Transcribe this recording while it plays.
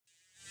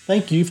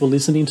Thank you for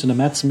listening to the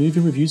Matt's Movie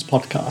Reviews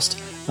podcast,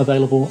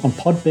 available on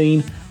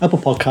Podbean, Apple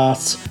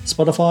Podcasts,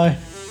 Spotify,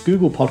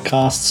 Google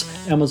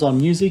Podcasts, Amazon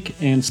Music,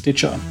 and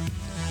Stitcher.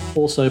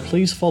 Also,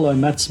 please follow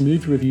Matt's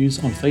Movie Reviews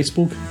on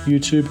Facebook,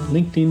 YouTube,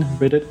 LinkedIn,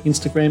 Reddit,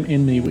 Instagram,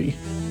 and MeWe.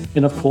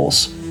 And of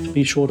course,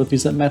 be sure to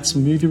visit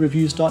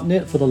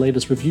mattsmoviereviews.net for the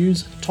latest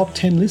reviews, top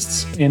 10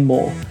 lists, and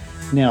more.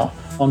 Now,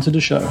 on to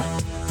the show.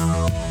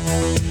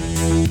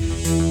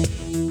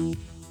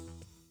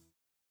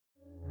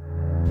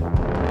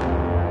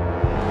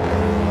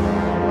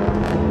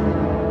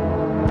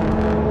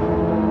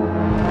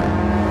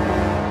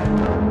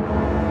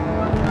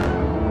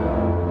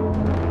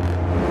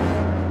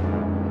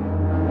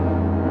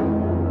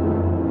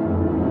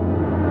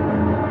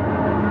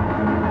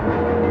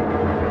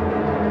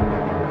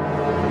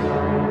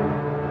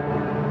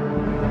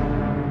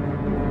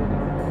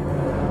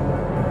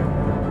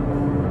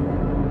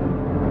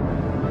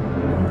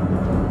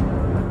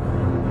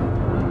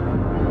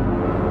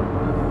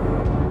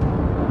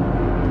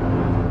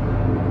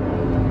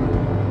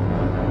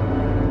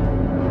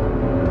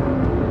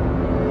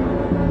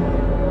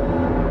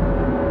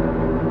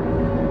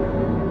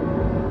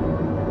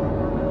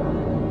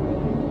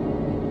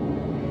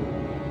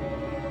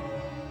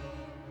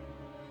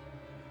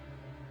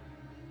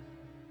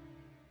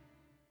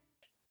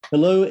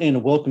 Hello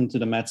and welcome to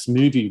the Matt's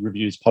Movie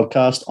Reviews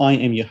podcast. I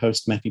am your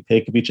host, Matthew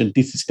Perkovich, and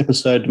this is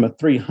episode number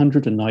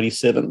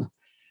 397.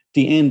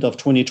 The end of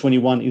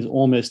 2021 is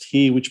almost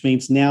here, which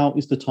means now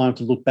is the time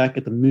to look back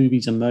at the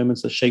movies and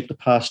moments that shaped the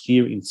past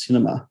year in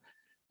cinema.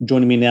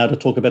 Joining me now to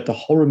talk about the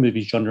horror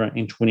movie genre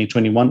in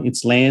 2021,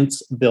 it's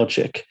Lance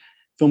Belchek,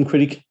 film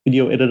critic,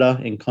 video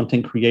editor, and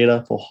content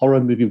creator for horror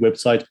movie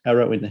website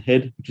Arrow in the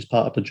Head, which is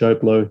part of the Joe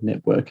Blow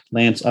network.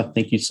 Lance, I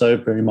thank you so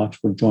very much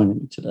for joining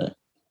me today.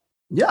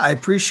 Yeah, I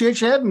appreciate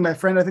you having me, my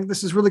friend. I think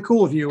this is really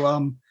cool of you.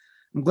 I'm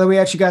glad we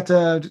actually got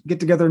to get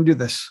together and do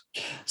this.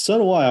 So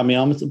do I. I mean,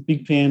 I'm a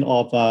big fan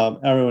of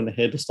Arrow in the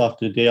Head, the stuff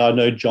to do. I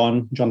know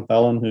John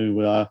Fallon,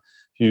 who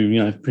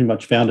pretty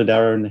much founded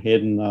Arrow in the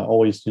Head and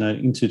always,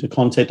 into the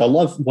content. I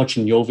love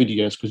watching your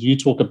videos because you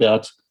talk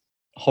about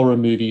horror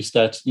movies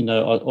that,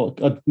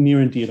 are near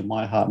and dear to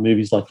my heart.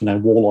 Movies like,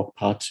 Warlock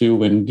Part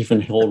 2 and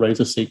different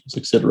Hellraiser sequels,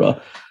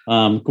 etc.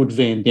 Good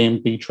Van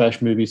Damme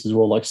B-Trash movies as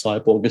well, like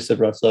Cyborg,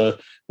 etc. So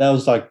that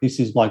was this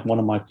is one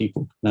of my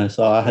people.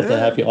 So I had to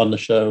have you on the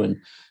show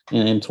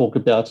and talk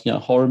about,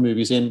 horror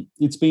movies. And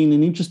it's been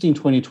an interesting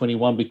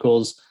 2021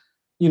 because,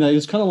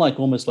 it's kind of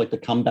almost like the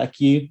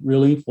comeback year,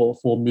 really, for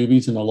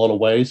movies in a lot of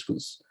ways.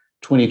 Because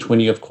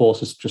 2020, of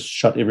course, has just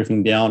shut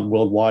everything down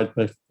worldwide,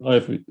 both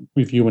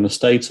with you in the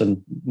States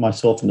and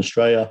myself in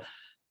Australia.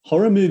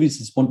 Horror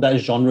movies is that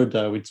genre,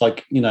 though. It's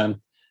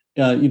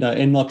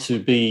and not to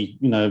be,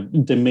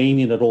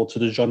 demeaning at all to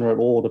the genre at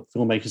all, the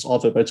filmmakers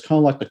of it, but it's kind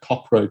of like the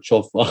cockroach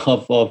of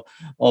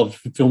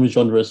film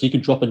genres. You can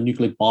drop a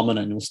nuclear bomb in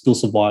it and it'll still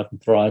survive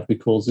and thrive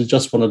because it's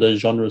just one of those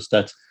genres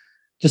that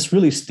just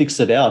really sticks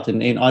it out.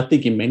 And I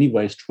think in many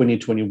ways,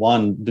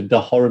 2021,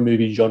 the horror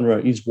movie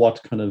genre is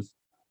what kind of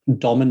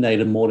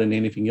dominated more than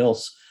anything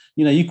else.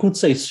 You could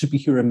say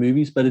superhero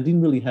movies, but it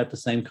didn't really have the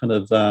same kind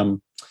of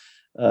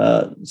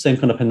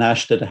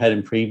panache that it had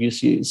in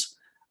previous years.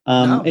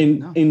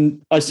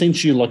 And I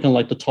sent you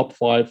the top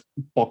 5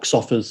 box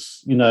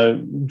office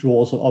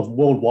draws of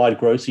worldwide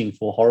grossing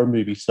for horror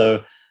movies.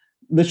 So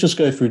let's just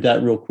go through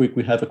that real quick.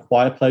 We have A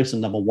Quiet Place at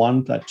number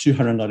 1 at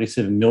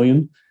 297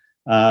 million.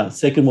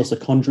 Second was The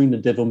Conjuring, The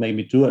Devil Made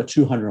Me Do It at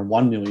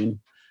 201 million.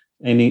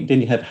 And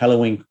then you have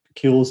Halloween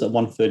Kills at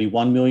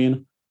 131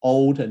 million.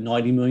 Old at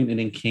 90 million, and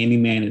then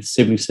Candyman at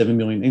 77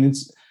 million. And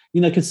it's,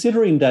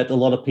 considering that a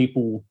lot of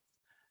people,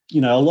 a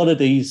lot of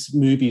these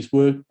movies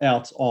were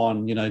out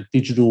on,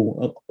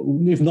 digital,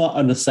 if not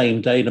on the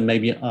same day, then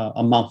maybe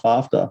a month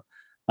after,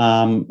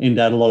 and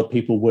that a lot of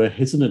people were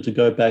hesitant to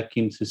go back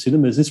into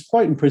cinemas. It's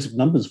quite impressive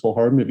numbers for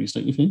horror movies,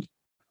 don't you think?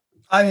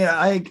 I mean,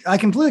 I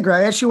completely agree.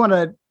 I actually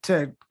wanted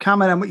to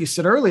comment on what you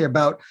said earlier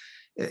about,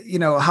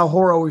 how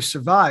horror always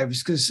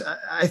survives, because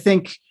I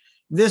think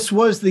this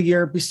was the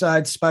year,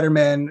 besides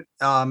Spider-Man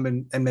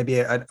and maybe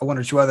one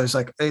or two others,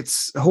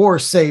 it's horror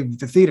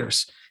saved the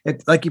theaters.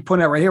 It, like you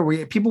point out right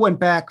here, people went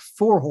back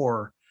for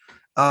horror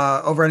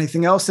over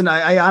anything else. And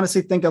I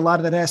honestly think a lot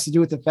of that has to do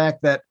with the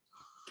fact that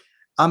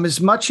as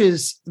much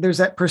as there's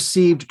that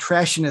perceived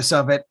trashiness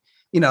of it,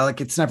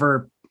 it's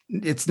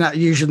not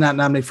usually not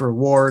nominated for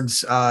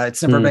awards.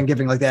 It's never been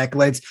giving the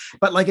accolades,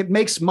 but it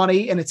makes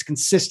money and it's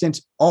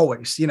consistent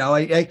always.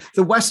 The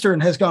Western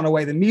has gone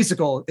away. The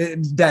musical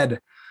is dead.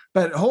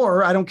 But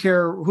horror, I don't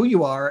care who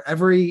you are,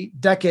 every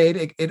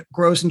decade it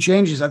grows and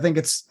changes. I think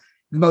it's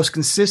the most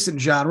consistent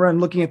genre. And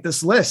looking at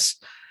this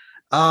list,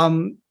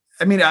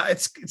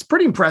 it's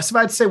pretty impressive.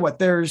 I'd say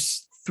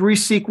there's 3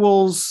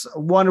 sequels,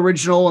 1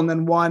 original, and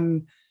then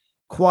 1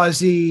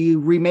 quasi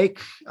remake.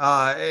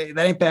 That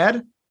ain't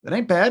bad.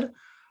 I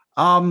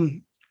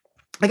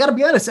got to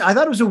be honest. I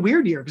thought it was a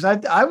weird year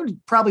because I would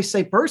probably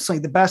say personally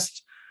the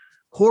best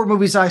horror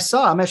movies I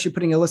saw, I'm actually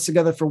putting a list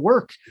together for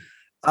work,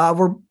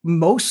 were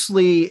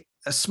mostly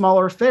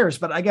smaller affairs.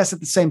 But I guess at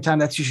the same time,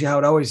 that's usually how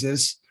it always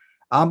is.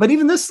 But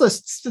even this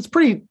list, it's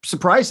pretty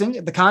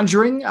surprising. The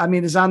Conjuring, I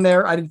mean, is on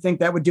there. I didn't think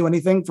that would do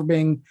anything for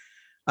being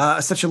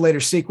such a later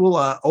sequel.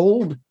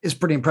 Old is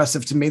pretty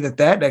impressive to me that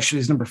actually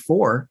is number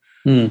 4.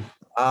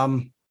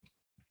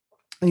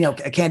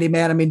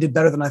 Candyman, I mean, did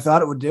better than I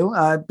thought it would do.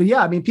 But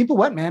yeah, I mean, people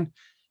went, man.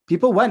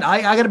 People went.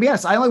 I got to be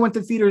honest. I only went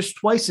to theaters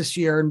twice this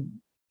year, and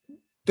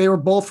they were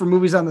both for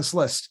movies on this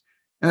list.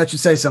 And that should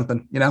say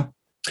something, Well,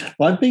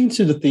 I've been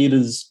to the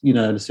theaters,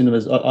 the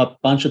cinemas a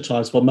bunch of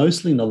times, but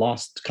mostly in the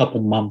last couple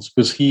of months,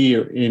 because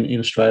here in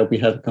Australia, we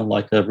had kind of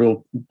like a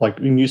real, like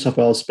in New South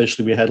Wales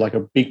especially, we had like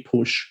a big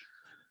push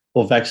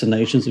for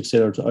vaccinations, et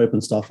cetera, to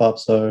open stuff up.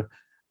 So,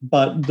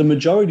 but the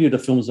majority of the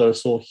films that I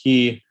saw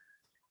here,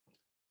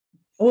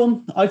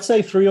 well, I'd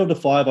say 3 of the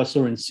 5 I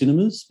saw in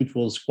cinemas, which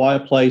was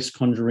Quiet Place,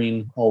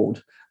 Conjuring,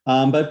 Old.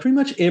 But pretty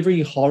much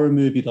every horror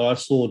movie that I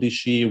saw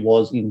this year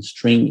was in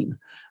streaming,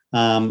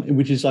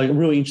 which is like a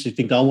really interesting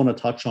thing that I want to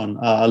touch on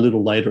a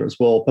little later as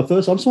well. But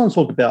first, I just want to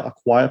talk about A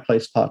Quiet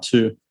Place Part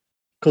 2,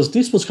 because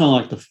this was kind of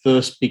like the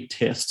first big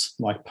test,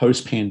 like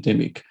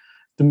post-pandemic.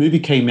 The movie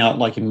came out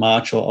like in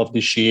March of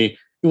this year.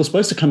 It was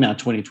supposed to come out in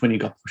 2020,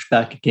 got pushed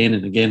back again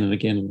and again and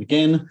again and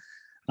again.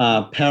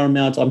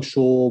 Paramount, I'm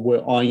sure,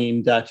 were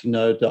eyeing that,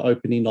 the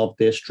opening of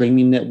their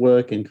streaming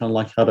network and kind of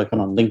like how to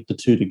kind of link the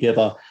two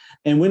together.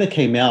 And when it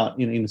came out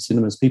in the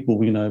cinemas,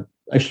 people,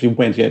 actually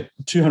went,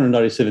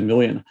 297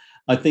 million.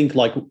 I think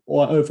like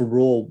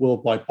overall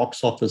worldwide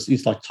box office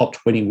is like top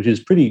 20, which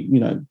is pretty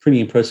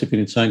impressive in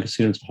its own,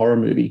 considering it's a horror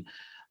movie.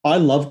 I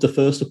loved the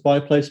first A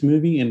Quiet Place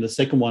movie, and the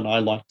second one I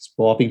liked as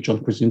well. I think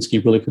John Krasinski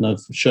really kind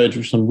of showed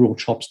some real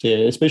chops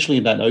there, especially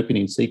in that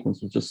opening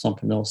sequence, was just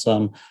something else.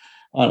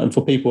 And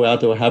for people out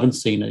there who haven't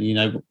seen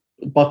it,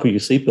 buckle your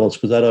seatbelts,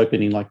 because that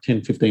opening like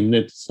 10, 15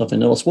 minutes,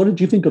 something else. What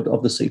did you think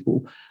of the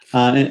sequel?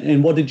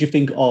 And what did you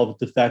think of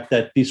the fact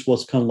that this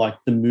was kind of like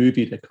the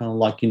movie that kind of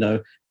like,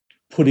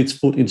 put its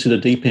foot into the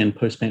deep end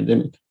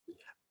post-pandemic?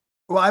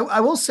 Well, I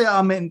will say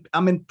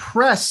I'm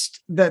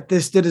impressed that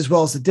this did as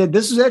well as it did.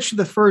 This was actually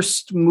the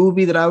first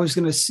movie that I was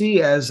going to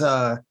see as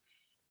a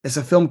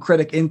film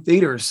critic in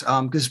theaters.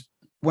 Because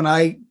when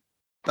I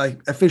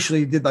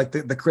officially did like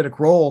the critic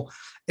role,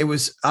 it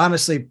was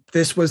honestly,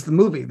 this was the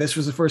movie. This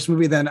was the first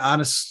movie. Then I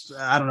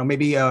don't know,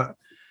 maybe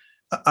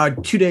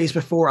 2 days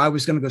before I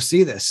was going to go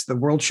see this, the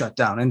world shut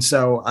down. And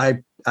so I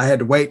had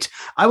to wait.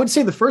 I would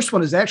say the first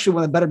one is actually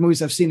one of the better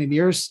movies I've seen in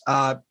years.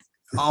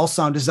 All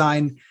sound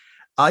design,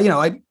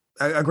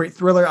 a great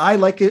thriller. I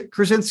like it.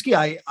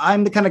 Krasinski.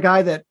 I'm the kind of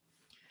guy that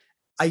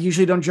I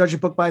usually don't judge a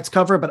book by its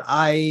cover, but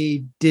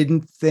I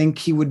didn't think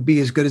he would be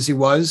as good as he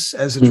was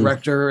as a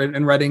director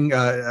and writing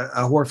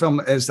a horror film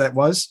as that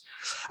was.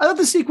 I thought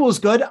the sequel was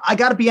good. I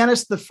got to be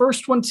honest. The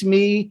first one to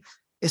me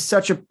is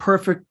such a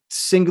perfect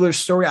singular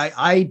story.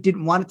 I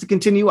didn't want it to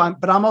continue,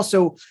 but I'm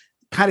also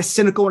kind of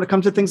cynical when it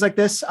comes to things like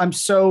this. I'm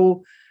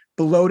so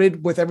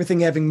bloated with everything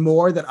having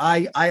more that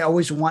I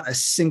always want a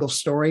single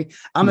story.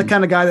 I'm the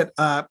kind of guy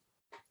that,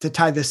 to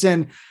tie this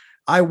in,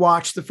 I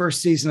watched the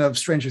first season of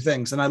Stranger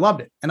Things and I loved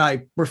it. And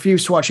I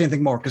refused to watch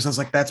anything more because I was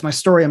like, that's my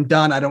story. I'm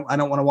done. I don't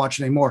want to watch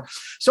it anymore.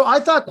 So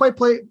I thought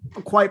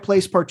Quiet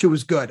Place Part 2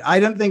 was good. I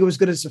didn't think it was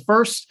good as the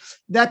first.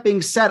 That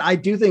being said, I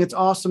do think it's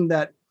awesome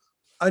that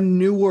a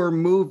newer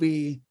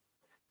movie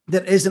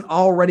that isn't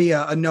already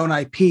a known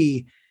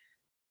IP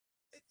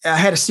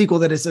had a sequel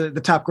that is the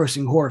top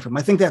grossing horror film.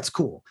 I think that's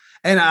cool.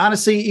 And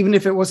honestly, even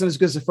if it wasn't as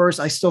good as the first,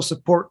 I still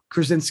support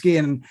Krasinski.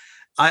 And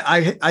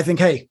I think,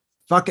 hey,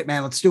 fuck it,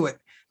 man, let's do it.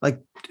 Like,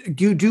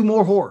 do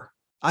more horror.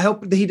 I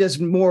hope that he does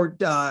more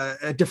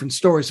different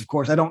stories. Of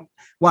course, I don't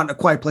want A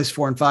Quiet Place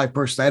 4 and 5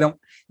 personally. I don't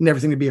need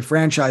everything to be a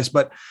franchise,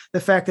 but the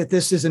fact that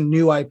this is a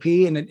new IP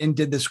and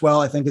did this well,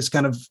 I think is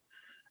kind of,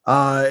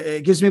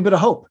 it gives me a bit of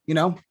hope,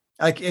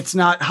 like it's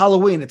not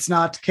Halloween. It's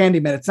not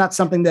Candyman. It's not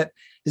something that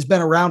has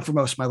been around for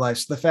most of my life.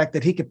 So the fact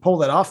that he could pull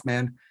that off,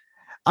 man,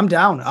 I'm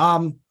down.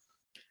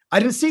 I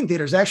didn't see it in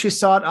theaters. I actually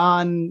saw it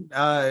on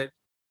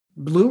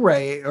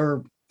Blu-ray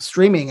or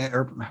streaming,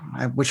 or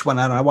which one?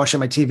 I don't know. I watched it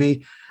on my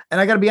TV,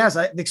 and I got to be honest,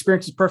 the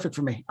experience is perfect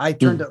for me. I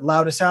turned it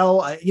loud as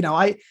hell. I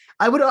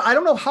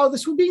don't know how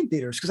this would be in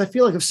theaters, because I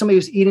feel like if somebody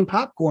was eating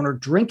popcorn or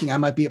drinking, I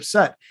might be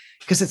upset,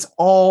 because it's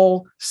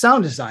all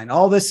sound design.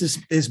 All this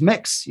is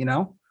mix,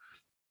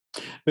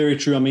 Very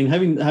true. I mean,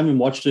 having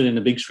watched it in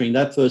a big screen,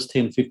 that first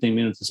 10, 15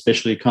 minutes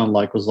especially it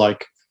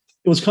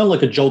was kind of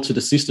like a jolt to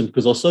the system,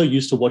 because I was so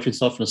used to watching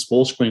stuff on a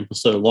small screen for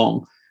so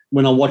long.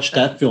 When I watched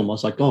that film, I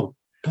was like, oh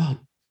God.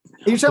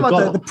 You're talking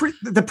about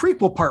the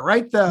prequel part,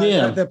 right? That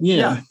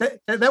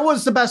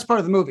was the best part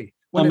of the movie.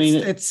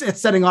 It's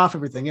setting off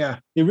everything. Yeah,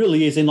 it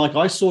really is. And like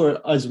I saw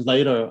it as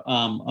later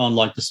on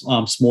like this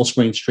small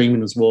screen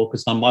streaming as well,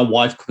 because my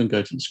wife couldn't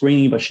go to the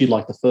screening, but she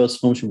liked the first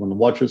film. She wanted to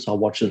watch it, so I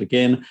watched it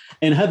again.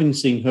 And having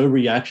seen her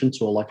reaction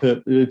to it, like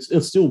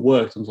it still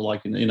worked into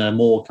like in a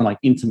more kind of like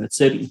intimate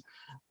setting.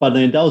 But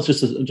then that was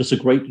just a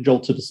great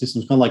jolt to the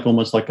system. It's kind of like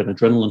almost like an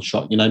adrenaline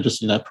shot,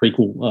 just in that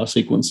prequel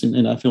sequence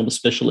in that film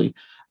especially.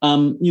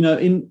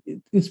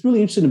 It's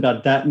really interesting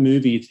about that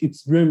movie.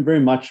 It's very,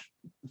 very much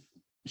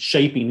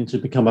shaping into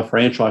become a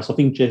franchise. I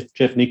think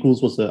Jeff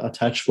Nichols was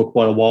attached for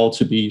quite a while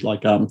to be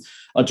like a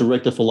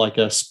director for like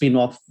a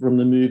spin-off from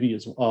the movie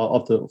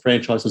of the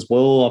franchise as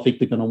well. I think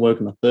they're going to work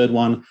on the third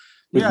one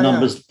with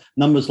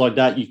numbers like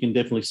that. You can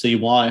definitely see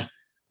why.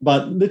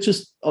 But let's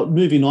just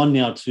moving on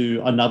now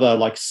to another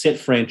like set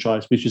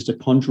franchise, which is the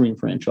Conjuring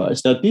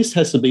franchise. Now, this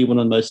has to be one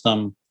of the most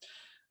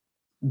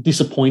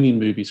disappointing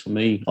movies for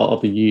me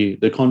of the year.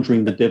 The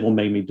Conjuring, The Devil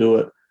Made Me Do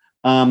It.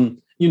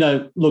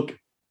 Look,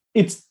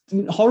 it's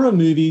horror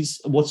movies.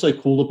 What's so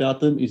cool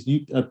about them is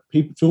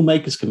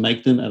filmmakers can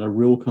make them at a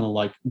real kind of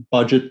like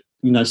budget,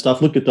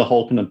 stuff. Look at the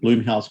whole kind of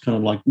Blumhouse kind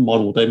of like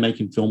model. They're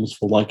making films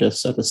for like a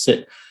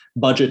set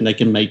budget, and they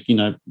can make,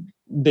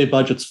 their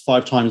budget's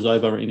 5 times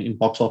over in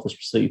box office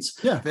receipts.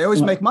 Yeah, they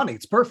always make money.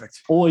 It's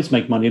perfect. Always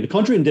make money. The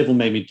Conjuring Devil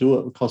Made Me Do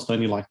It cost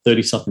only like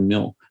 30-something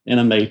mil, and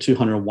it made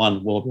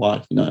 201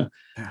 worldwide, Yeah.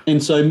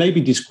 And so maybe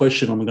this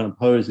question I'm going to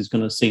pose is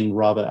going to seem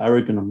rather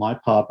arrogant on my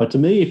part, but to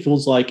me, it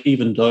feels like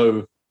even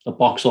though the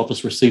box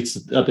office receipts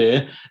are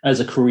there as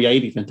a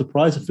creative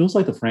enterprise, it feels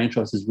like the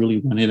franchise is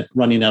really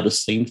running out of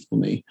steam for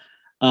me.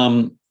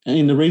 And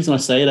the reason I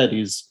say that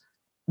is,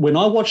 when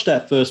I watched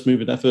that first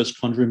movie, that first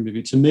Conjuring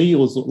movie, to me, it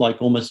was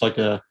like almost like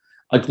a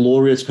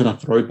glorious kind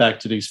of throwback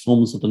to these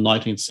films of the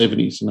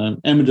 1970s.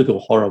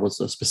 Amityville Horror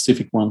was a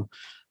specific one.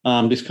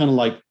 This kind of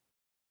like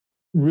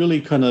really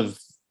kind of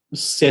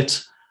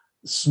set,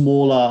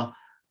 smaller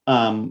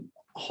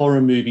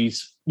horror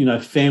movies,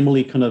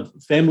 family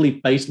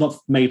based, not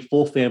made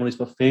for families,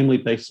 but family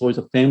based. Always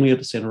a family at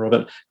the center of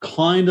it,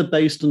 kind of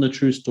based on a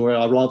true story.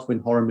 I rather when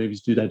horror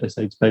movies do that, they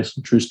say it's based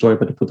on a true story,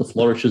 but they put the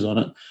flourishes on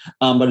it.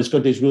 But it's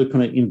got these really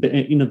kind of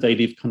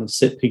innovative kind of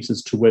set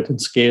pieces to it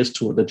and scares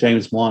to it that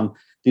James Wan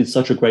did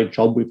such a great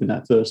job with in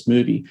that first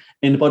movie.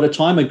 And by the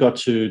time I got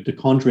to The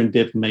Conjuring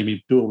Devil Made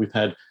Me Do It, we've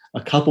had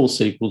a couple of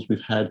sequels,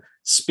 we've had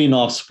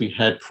spin-offs, we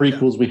had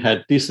prequels, we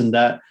had this and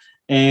that.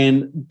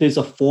 And there's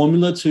a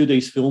formula to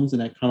these films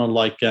and that kind of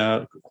like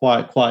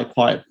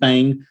quiet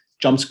bang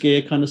jump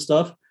scare kind of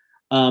stuff.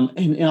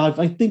 And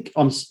I think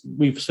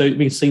we've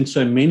seen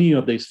so many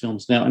of these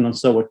films now, and I'm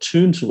so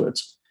attuned to it.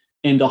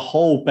 And the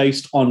whole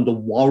based on the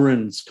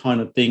Warrens kind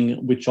of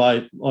thing, which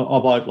I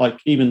like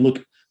even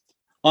look.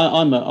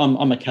 I'm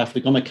a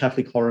Catholic. I'm a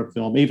Catholic horror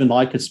film. Even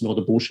I could smell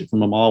the bullshit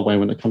from a mile away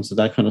when it comes to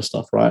that kind of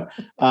stuff, right?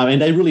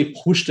 And they really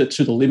pushed it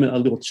to the limit a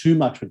little too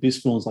much with this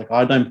film. It's like,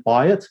 I don't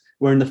buy it.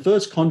 Where in the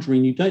first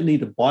Conjuring, you don't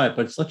need to buy it,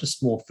 but it's such a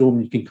small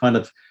film, you can kind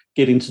of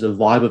get into the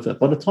vibe of it.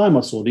 By the time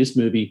I saw this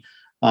movie,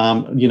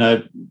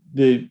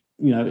 they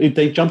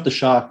jumped the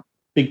shark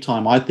big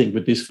time, I think,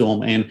 with this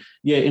film. And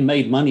yeah, it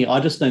made money. I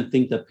just don't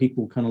think that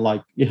people kind of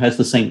like it has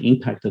the same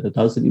impact that it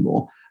does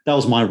anymore. That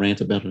was my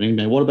rant about it.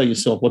 Anyway, what about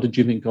yourself? What did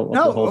you think of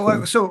the whole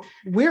thing? So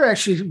we're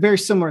actually very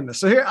similar in this.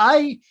 So here,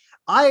 I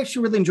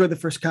actually really enjoyed the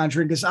first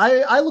Conjuring because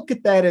I look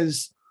at that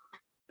as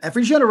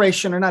every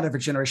generation, or not every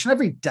generation,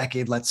 every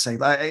decade, let's say,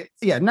 90s,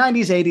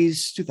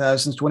 80s,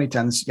 2000s,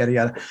 2010s, yada,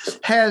 yada,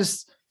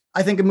 has,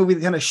 I think, a movie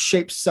that kind of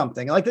shapes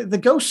something. Like the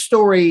ghost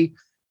story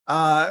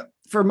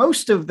for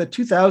most of the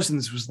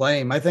 2000s was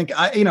lame. I think,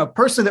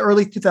 personally, the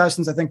early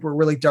 2000s, I think, were a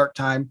really dark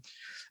time.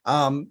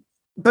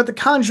 But The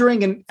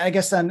Conjuring, and I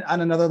guess on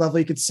another level,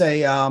 you could say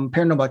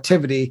Paranormal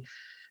Activity,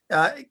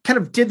 kind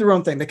of did their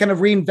own thing. They kind of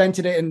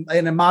reinvented it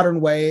in a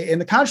modern way.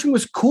 And The Conjuring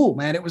was cool,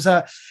 man. It was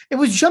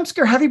jump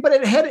scare heavy, but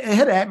it had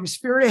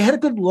atmosphere. It had a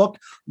good look.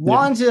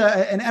 Wan's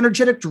an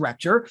energetic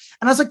director.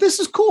 And I was like, this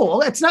is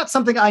cool. It's not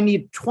something I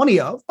need 20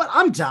 of, but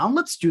I'm down.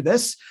 Let's do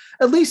this.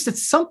 At least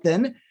it's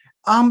something.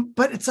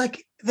 But it's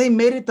like they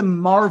made it the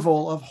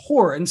Marvel of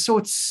horror. And so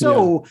it's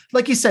so,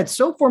 like you said,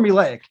 so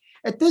formulaic.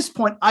 At this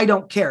point, I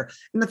don't care.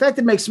 And the fact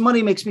that it makes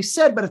money makes me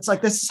sad, but it's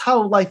like, this is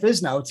how life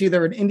is now. It's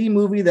either an indie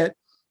movie that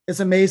is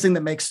amazing,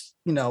 that makes,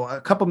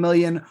 a couple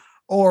million,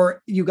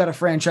 or you got a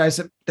franchise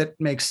that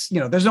makes,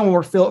 there's no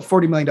more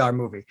 $40 million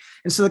movie.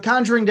 And so The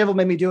Conjuring Devil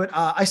Made Me Do It.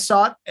 I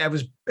saw it. I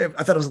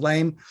thought it was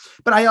lame,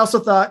 but I also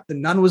thought The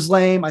Nun was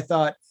lame. I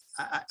thought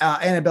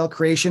Annabelle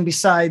Creation,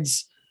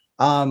 besides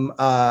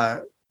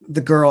the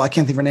girl, I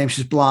can't think of her name.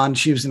 She's blonde.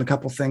 She was in a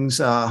couple things,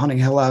 Hunting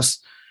Hill House.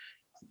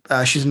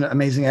 She's an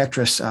amazing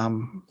actress.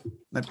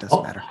 That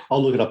doesn't matter.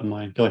 I'll look it up in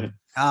mine. Go ahead.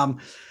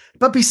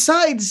 But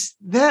besides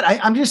that,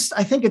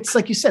 I think it's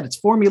like you said, it's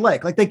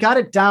formulaic. Like they got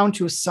it down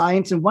to a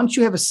science. And once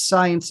you have a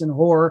science in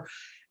horror,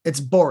 it's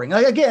boring.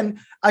 Again,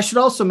 I should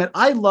also admit,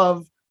 I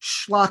love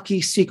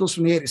schlocky sequels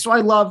from the 80s. So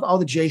I love all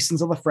the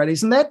Jasons, all the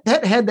Freddys, and that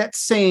had that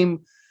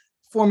same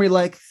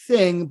formulaic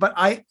thing. But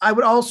I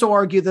would also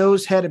argue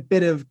those had a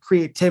bit of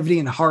creativity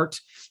and heart,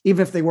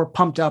 even if they were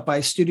pumped out by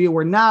a studio,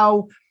 where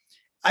now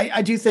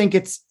I do think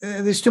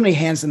there's too many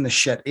hands in the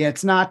shit.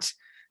 It's not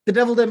The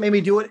Devil That Made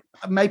Me Do It.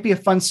 It might be a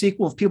fun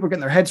sequel if people are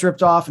getting their heads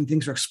ripped off and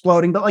things are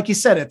exploding. But like you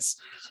said,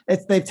 it's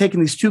they've taken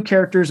these two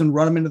characters and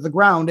run them into the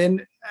ground,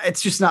 and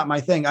it's just not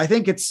my thing. I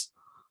think it's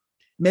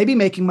maybe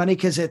making money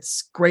because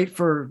it's great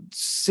for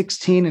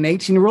 16 and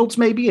 18-year-olds.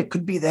 Maybe it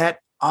could be that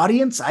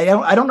audience. I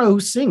don't know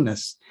who's seeing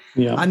this.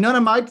 Yeah, none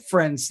of my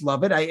friends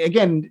love it.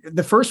 Again,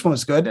 the first one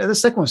was good. The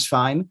second one was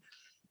fine,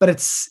 but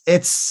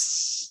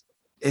it's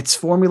it's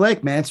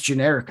formulaic, man. It's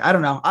generic. I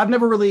don't know. I've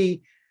never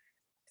really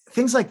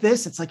things like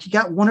this. It's like you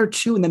got one or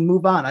two and then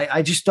move on.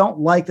 I just don't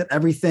like that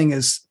everything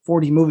is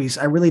 40 movies.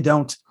 I really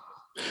don't.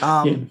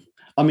 Yeah.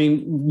 I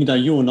mean,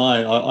 you and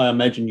I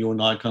imagine you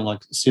and I kind of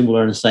like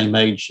similar in the same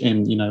age.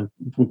 And,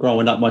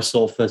 growing up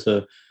myself as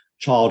a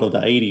child of the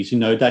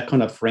 80s, that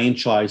kind of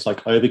franchise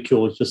like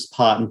Overkill is just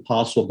part and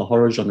parcel of the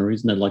horror genre,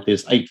 isn't it? Like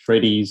there's 8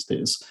 Freddy's,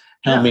 there's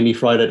how many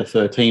Friday the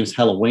 13th,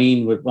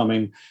 Halloween,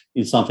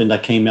 is something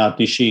that came out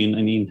this year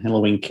and in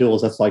Halloween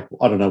Kills. That's like,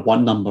 I don't know,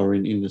 one number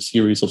in the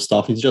series of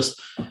stuff. I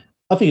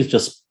think it's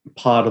just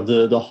part of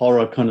the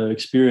horror kind of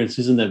experience,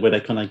 isn't it? Where they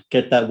kind of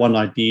get that one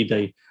idea,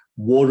 they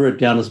water it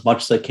down as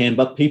much as they can,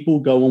 but people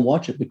go and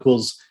watch it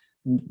because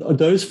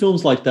those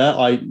films like that,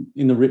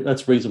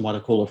 that's the reason why they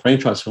call it a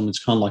franchise film.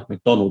 It's kind of like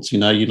McDonald's,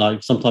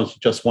 sometimes you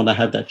just want to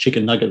have that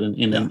chicken nugget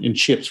in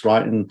chips,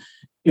 right? And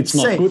it's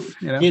not safe,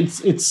 good.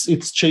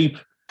 It's cheap.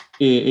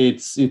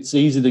 It's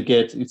easy to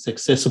get. It's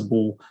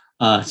accessible.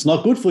 It's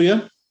not good for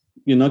you.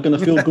 You're not going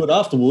to feel good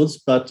afterwards,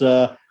 but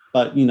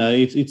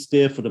it's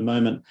there for the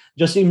moment.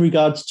 Just in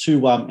regards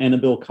to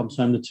Annabelle Comes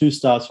Home, the 2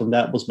 stars from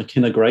that was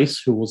McKenna Grace,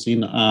 who was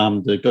in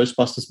the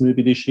Ghostbusters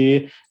movie this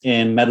year,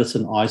 and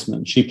Madison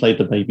Eisman. She played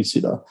the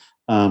babysitter,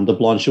 the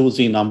blonde. She was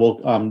in the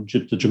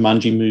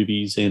Jumanji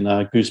movies and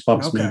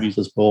Goosebumps movies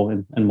as well,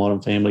 and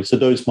Modern Family. So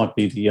those might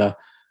be the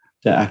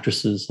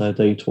actresses that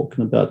you're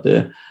talking about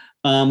there.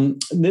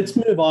 Let's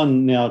move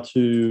on now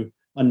to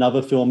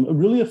another film,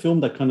 really a film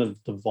that kind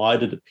of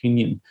divided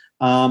opinion.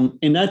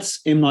 And that's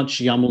M. Night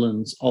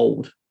Shyamalan's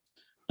Old.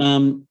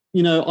 I'm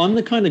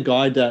the kind of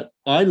guy that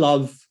I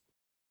love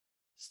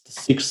The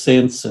Sixth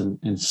Sense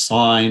and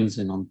Signs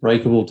and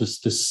Unbreakable to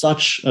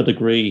such a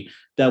degree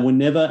that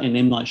whenever an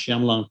M. Night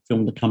Shyamalan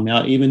film to come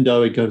out, even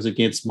though it goes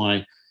against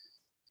my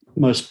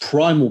most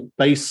primal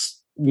base,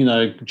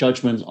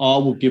 judgments, I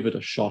will give it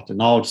a shot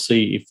and I'll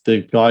see if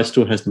the guy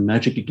still has the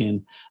magic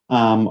again,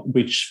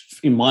 which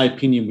in my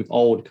opinion with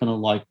Old kind of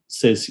like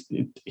says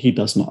he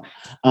does not.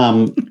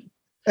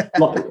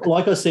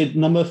 Like I said,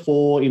 number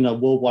 4 in a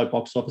worldwide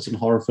box office in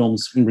horror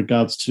films in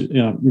regards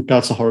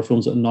to horror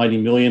films at 90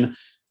 million.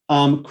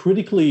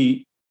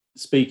 Critically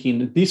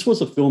speaking, this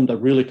was a film that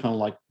really kind of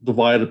like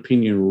divided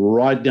opinion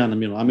right down the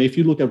middle. I mean, if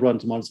you look at Rotten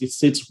Tomatoes, it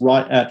sits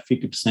right at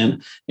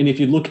 50%. And if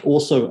you look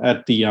also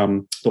at the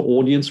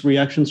audience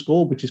reaction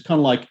score, which is kind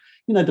of like,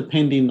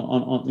 depending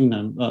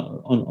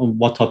on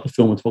what type of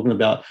film we're talking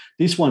about,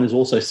 this one is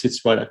also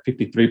sits right at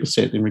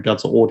 53% in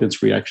regards to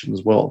audience reaction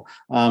as well.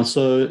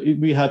 So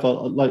we have a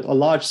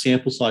large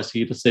sample size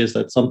here that says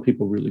that some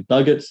people really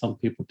dug it, some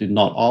people did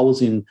not. I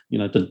was in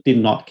the did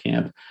not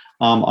camp.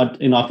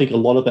 I think a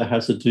lot of that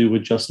has to do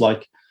with just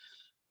like,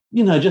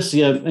 M. Night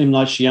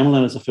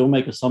Shyamalan as a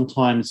filmmaker.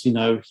 Sometimes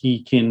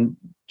he can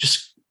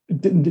just.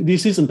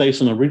 This isn't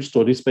based on a rich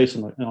story. This is based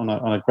on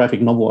a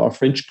graphic novel, a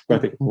French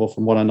graphic novel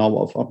from what I know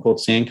of, called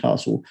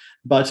Sandcastle.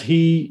 But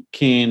he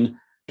can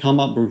come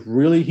up with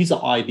he's an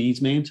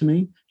ideas man to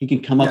me. He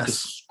can come up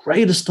with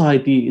greatest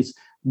ideas,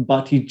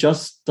 but he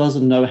just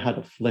doesn't know how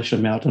to flesh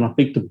them out. And I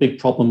think the big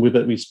problem with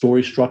it is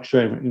story structure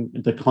and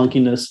the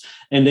clunkiness.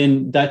 And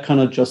then that kind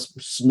of just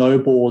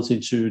snowballs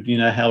into,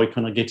 how he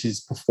kind of gets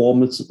his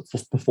performance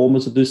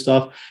to do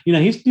stuff.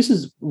 This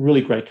is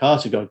really great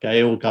cast. You've got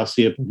Gael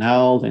Garcia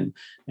Bernal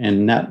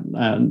and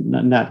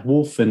Nat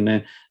Wolff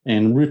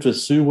and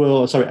Rufus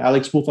Sewell. Sorry,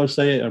 Alex Wolff, I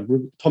say.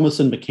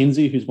 Thomasin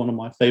McKenzie, who's one of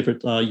my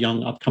favorite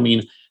young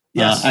upcoming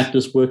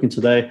actors working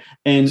today,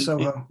 and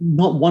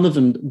not one of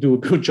them do a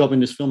good job in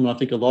this film. And I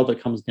think a lot of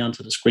it comes down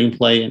to the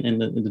screenplay and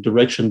the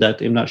direction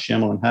that M. Night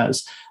Shyamalan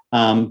has.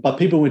 But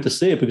people went to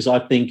see it because I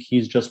think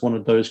he's just one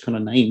of those kind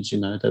of names,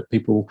 that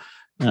people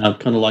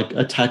kind of like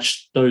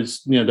attach those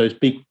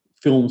big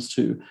films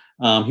to.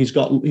 He's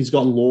got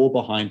lore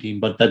behind him,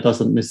 but that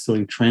doesn't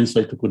necessarily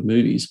translate to good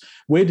movies.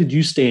 Where did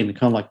you stand?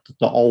 Kind of like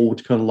the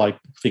old kind of like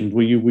thing.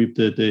 Were you with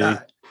the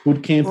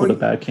good camp or the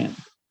bad camp?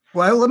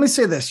 Well, let me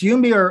say this. You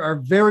and me are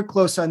very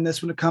close on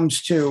this when it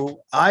comes to,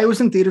 I was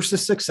in theaters for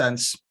Sixth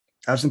Sense.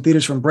 I was in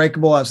theaters for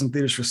Unbreakable. I was in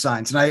theaters for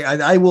Signs. And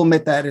I will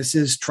admit that is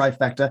his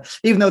trifecta,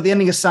 even though the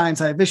ending of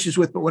Signs I have issues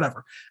with, but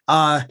whatever.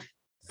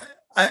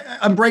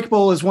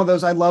 Unbreakable is one of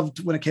those I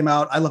loved when it came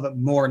out. I love it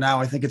more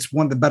now. I think it's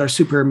one of the better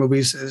superhero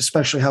movies,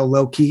 especially how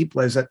low key he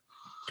plays it.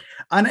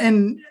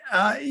 And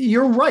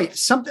you're right.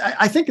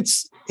 I think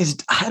it's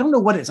I don't know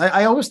what it is.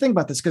 I always think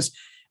about this because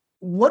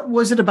what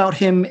was it about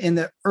him in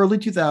the early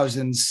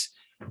 2000s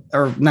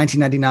or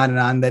 1999 and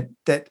on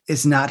that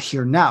is not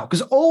here now?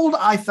 Because Old,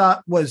 I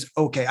thought was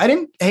okay. I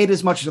didn't hate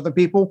as much as other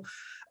people.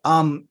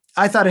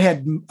 I thought it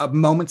had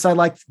moments I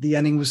liked. The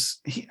ending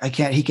was, he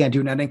can't do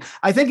an ending.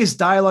 I think his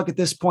dialogue at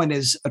this point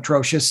is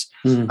atrocious.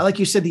 Like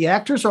you said, the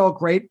actors are all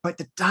great, but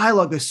the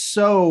dialogue is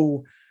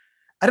so,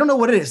 I don't know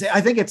what it is. I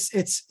think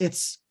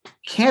it's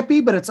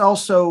campy, but it's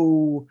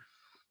also,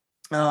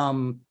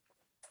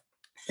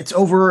 it's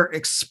over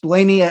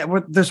explaining it.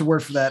 There's a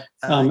word for that.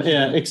 A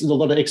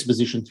lot of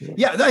exposition to it.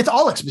 Yeah, it's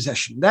all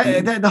exposition.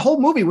 The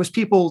whole movie was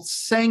people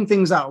saying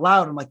things out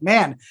loud. I'm like,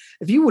 man,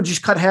 if you would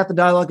just cut half the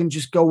dialogue and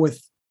just go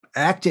with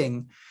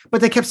acting,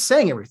 but they kept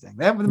saying everything.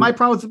 That was my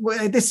problem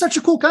with it's such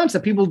a cool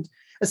concept. People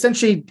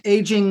essentially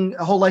aging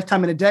a whole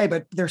lifetime in a day,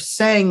 but they're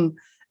saying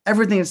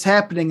everything that's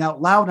happening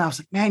out loud. And I was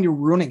like, man, you're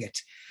ruining it.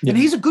 Yeah. And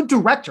he's a good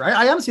director.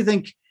 I honestly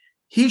think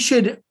he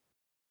should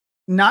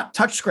not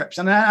touch scripts.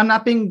 And I'm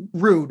not being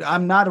rude.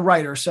 I'm not a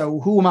writer, so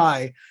who am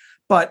I?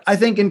 But I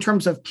think in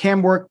terms of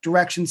cam work,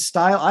 direction,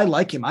 style, I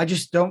like him. I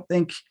just don't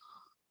think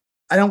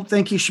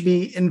he should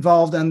be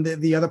involved in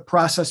the other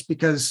process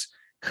because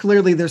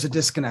clearly there's a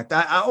disconnect.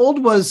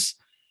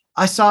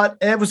 I saw it.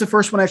 It was the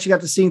first one I actually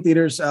got to see in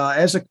theaters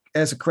as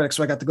a critic.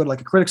 So I got to go to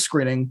like a critic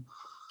screening,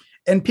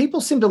 and people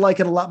seemed to like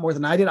it a lot more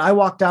than I did. I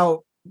walked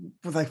out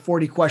with like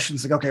 40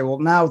 questions. Like, okay, well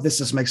now this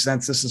doesn't make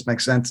sense. This doesn't make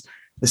sense.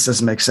 This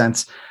doesn't make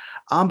sense.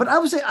 But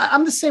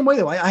I'm the same way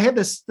though. I had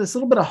this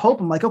little bit of hope.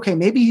 I'm like, okay,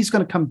 maybe he's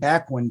going to come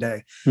back one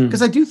day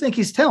because I do think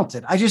he's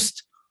talented. I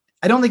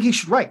don't think he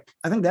should write.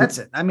 I think that's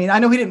it. I mean, I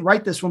know he didn't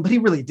write this one, but he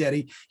really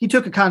did. He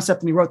took a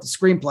concept and he wrote the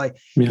screenplay.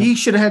 Yeah. He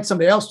should have had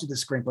somebody else do the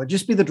screenplay.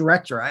 Just be the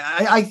director.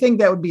 I think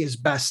that would be his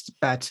best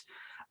bet.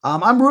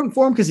 I'm rooting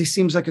for him because he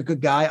seems like a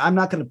good guy. I'm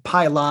not going to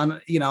pile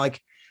on,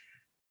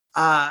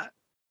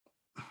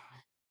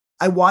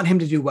 I want him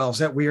to do well. Is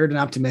that weird and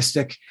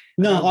optimistic?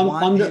 No,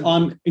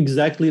 I'm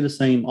exactly the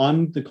same.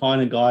 I'm the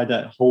kind of guy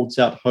that holds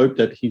out hope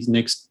that his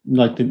next,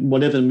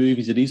 whatever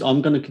movies it is,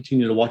 I'm going to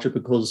continue to watch it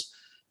because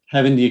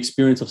having the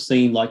experience of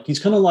seeing, he's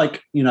kind of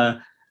like,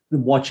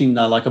 watching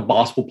like a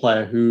basketball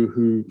player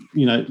who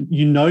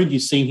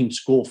you've seen him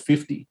score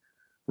 50,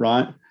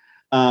 right?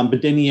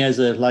 But then he has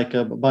a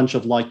bunch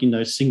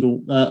of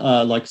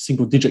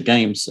single digit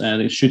games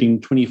and he's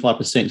shooting 25%.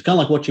 It's kind of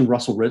like watching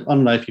Russell. I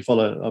don't know if you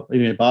follow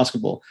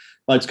basketball,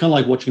 but it's kind of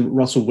like watching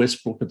Russell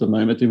Westbrook at the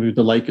moment with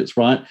the Lakers,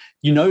 right?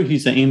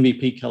 He's an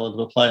MVP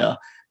caliber player.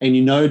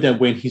 And that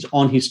when he's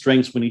on his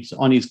strengths, when he's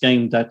on his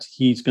game, that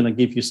he's going to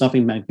give you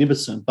something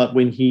magnificent. But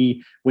when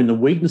the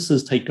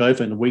weaknesses take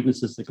over and the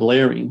weaknesses are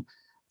glaring,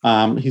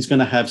 he's going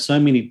to have so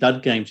many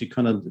dud games. He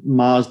kind of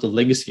mars the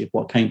legacy of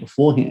what came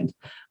beforehand.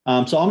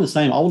 So I'm the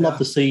same. I would love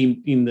to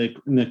see in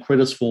the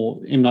credits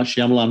for M. Night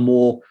Shyamalan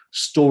more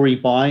story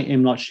by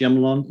M. Night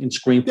Shyamalan in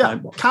screenplay. Yeah,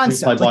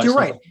 concept. You're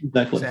right.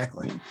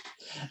 Exactly.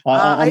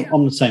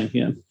 I'm the same.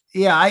 Yeah.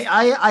 Yeah,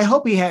 I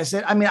hope he has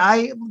it. I mean,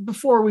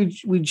 before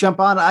we jump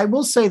on, I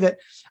will say that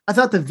I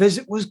thought The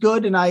Visit was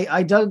good, and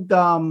I dug.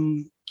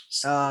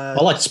 I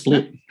like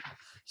Split.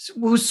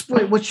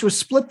 Which was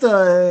Split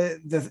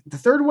the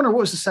third one, or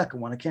what was the second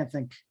one? I can't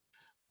think.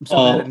 I'm so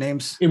bad at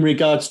names. In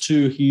regards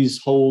to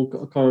his whole,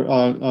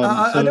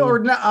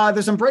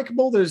 there's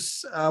Unbreakable.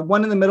 There's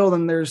one in the middle,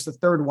 then there's the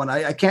third one.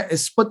 I can't.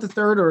 Is Split the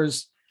third, or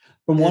is?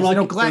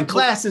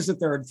 Glass is the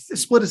third.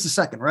 Split is the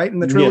second, right? In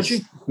the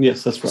trilogy?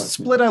 Yes, that's right.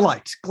 Split I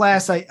liked.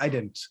 Glass I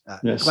didn't.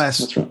 Yes,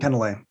 Glass kind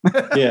of lame.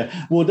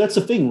 Yeah. Well, that's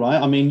the thing, right?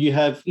 I mean, you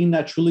have in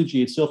that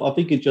trilogy itself, I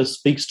think it just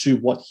speaks to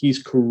what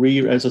his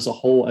career as a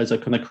whole, as a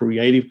kind of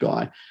creative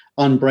guy.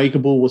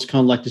 Unbreakable was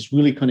kind of like this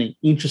really kind of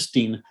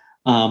interesting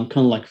kind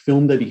of like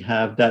film that he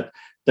had that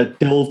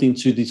delved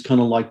into this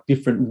kind of like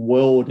different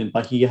world.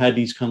 But he had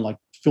these kind of like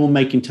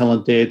filmmaking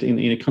talent there and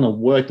it kind of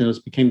worked and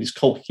it became this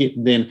cult hit.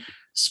 And then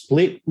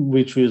Split,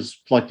 which was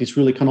like this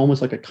really kind of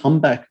almost like a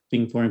comeback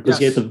thing for him because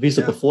he had The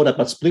Visit before that,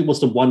 but Split was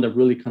the one that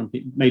really kind of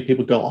made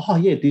people go, oh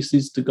yeah, this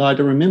is the guy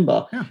to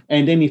remember. Yeah.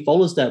 And then he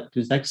follows that with the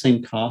exact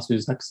same cast, the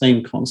exact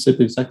same concept,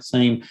 the exact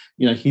same,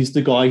 he's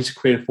the guy, his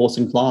creative force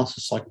in Glass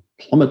is like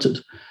plummeted.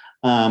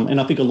 And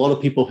I think a lot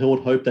of people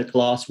held hope that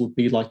Glass would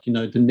be like,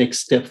 the next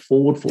step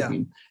forward for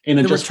him.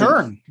 And it just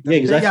return.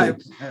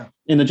 Exactly. Yeah.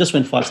 And it just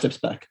went 5 steps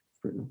back.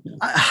 Yeah.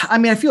 I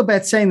mean, I feel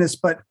bad saying this,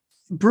 but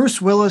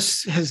Bruce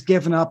Willis has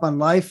given up on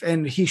life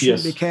and he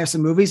shouldn't be cast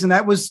in movies. And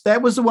that was the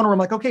one where I'm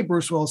like, okay,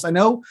 Bruce Willis, I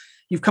know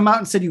you've come out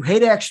and said you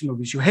hate action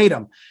movies. You hate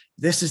them.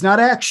 This is not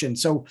action.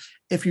 So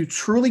if you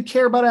truly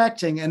care about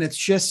acting and it's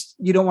just,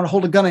 you don't want to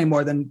hold a gun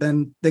anymore,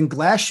 then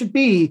Glass should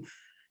be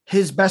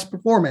his best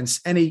performance.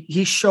 And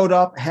he showed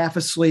up half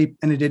asleep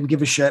and he didn't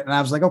give a shit. And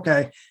I was like,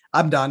 okay,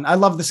 I'm done. I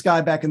love this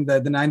guy back in the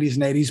 90s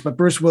and 80s, but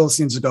Bruce Willis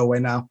seems to go away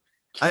now.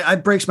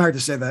 It breaks my heart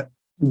to say that.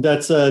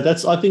 That's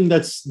I think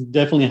that's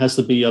definitely has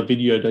to be a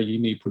video that you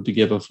need to put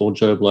together for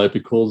Joe Blow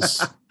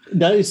because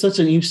that is such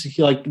an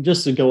interesting, like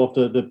just to go off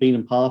the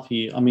beaten path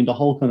here. I mean, the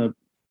whole kind of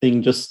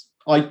thing just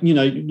like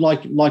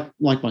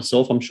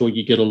myself, I'm sure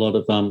you get a lot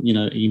of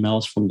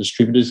emails from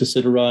distributors,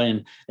 etc.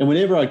 And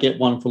whenever I get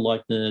one for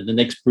like the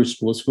next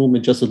Bruce Willis film,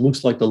 it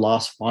looks like the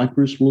last 5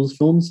 Bruce Willis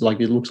films. Like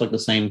it looks like the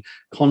same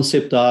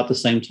concept art, the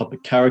same type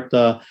of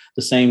character,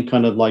 the same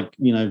kind of like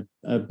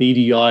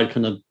beady-eyed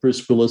kind of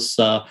Bruce Willis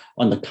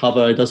on the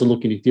cover. It doesn't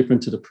look any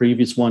different to the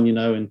previous one,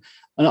 and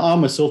I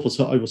myself was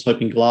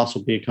hoping Glass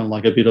would be kind of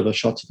like a bit of a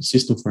shot to the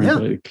system for him,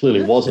 but it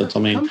clearly wasn't. I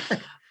mean.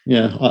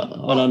 Yeah,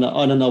 I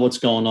don't know what's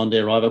going on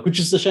there either,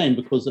 which is a shame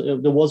because there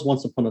was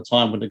once upon a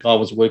time when the guy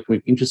was working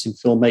with interesting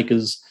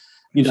filmmakers.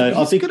 He's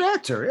I think a good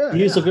actor. Yeah,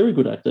 he is a very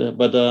good actor,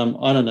 but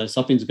I don't know,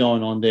 something's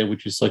going on there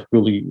which is like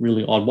really,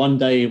 really odd. One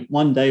day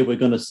we're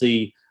going to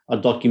see a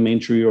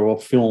documentary or a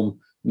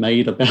film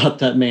made about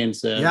that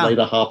man's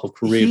later half of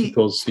career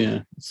because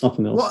it's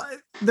something else. Well,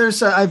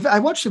 there's I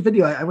watched a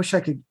video. I wish I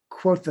could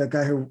quote the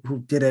guy who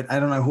did it. I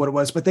don't know who it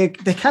was, but they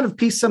kind of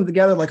pieced them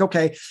together. Like,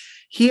 okay,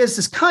 he has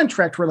this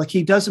contract where like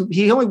he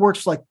only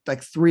works for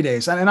like 3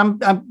 days. And I'm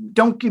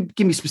don't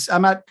give me specific.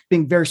 I'm not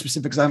being very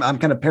specific because I'm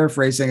kind of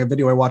paraphrasing a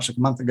video I watched like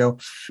a month ago.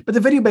 But the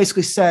video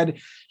basically said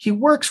he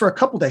works for a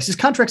couple days. His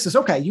contract says,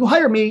 okay, you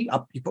hire me,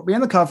 you put me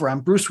on the cover. I'm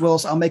Bruce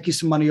Willis. I'll make you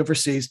some money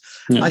overseas.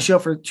 I show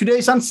up for 2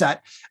 days on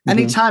set.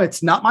 Anytime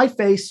it's not my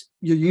face,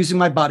 you're using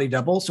my body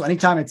double. So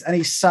anytime it's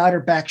any side or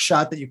back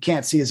shot that you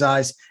can't see his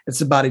eyes,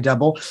 it's a body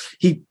double.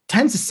 He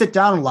tends to sit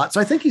down a lot. So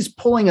I think he's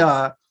pulling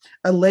a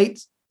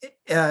late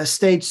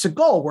stage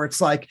Seagal where it's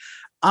like,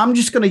 I'm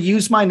just going to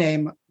use my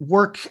name,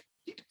 work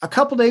a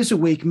couple days a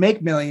week,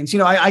 make millions.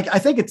 I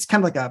think it's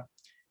kind of like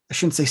I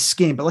shouldn't say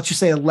scheme, but let's just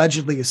say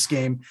allegedly a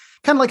scheme.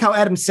 Kind of like how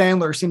Adam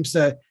Sandler seems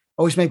to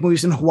always make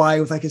movies in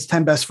Hawaii with like his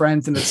 10 best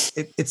friends. And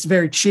it's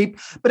very cheap,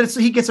 but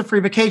he gets a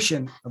free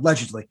vacation,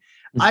 allegedly.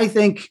 I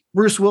think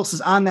Bruce Willis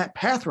is on that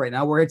path right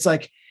now where it's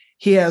like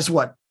he has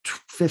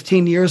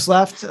 15 years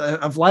left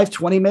of life,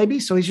 20 maybe.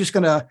 So he's just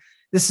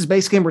this is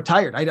basically him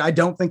retired. I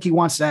don't think he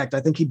wants to act. I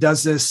think he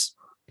does this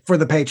for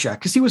the paycheck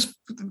because he was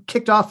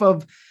kicked off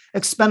of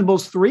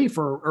Expendables 3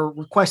 for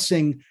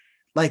requesting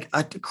like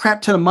a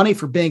crap ton of money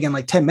for being in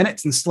like 10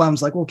 minutes. And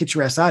Stallone's like, we'll get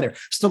your ass out of here.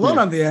 Stallone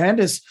on the other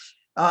hand is,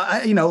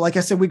 like I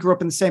said, we grew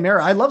up in the same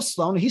era. I love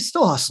Stallone. He's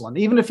still hustling.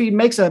 Even if he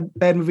makes a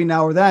bad movie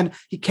now or then,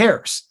 he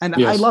cares. And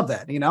I love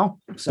that,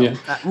 So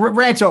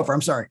rant over.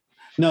 I'm sorry.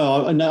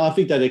 No, I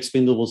think that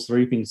Expendables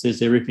 3 thing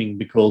says everything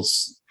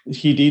because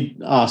he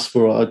did ask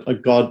for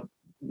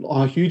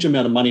a huge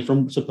amount of money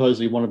from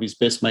supposedly one of his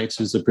best mates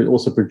who's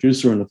also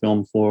producer in the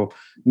film for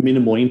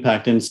minimal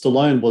impact. And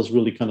Stallone was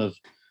really kind of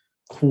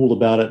cool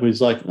about it.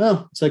 He's like,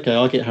 oh, it's okay.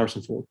 I'll get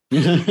Harrison Ford.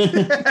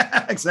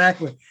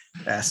 Exactly.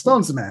 Yeah,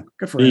 Stallone's the man.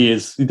 Good for him. He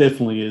is. He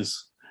definitely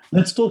is.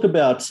 Let's talk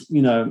about,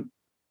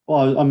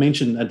 I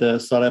mentioned at the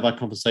start of our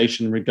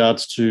conversation in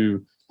regards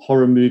to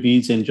horror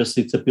movies and just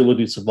its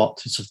ability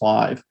to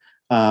survive.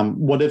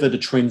 Whatever the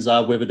trends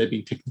are, whether they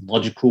be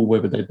technological,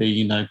 whether they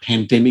be,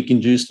 pandemic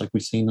induced, like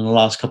we've seen in the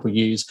last couple of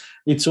years,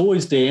 it's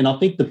always there. And I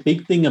think the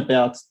big thing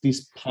about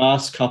this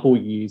past couple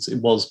of years, it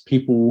was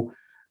people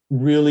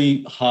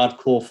really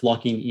hardcore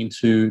flocking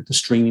into the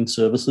streaming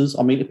services.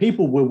 I mean,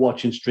 people were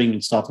watching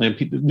streaming stuff, and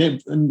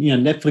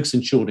Netflix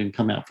and chill didn't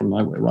come out from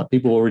nowhere, right?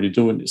 People are already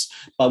doing this.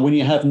 But when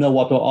you have no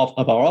other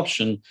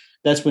option,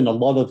 that's when a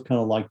lot of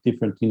kind of like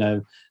different,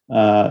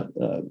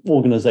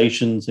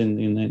 organizations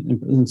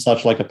and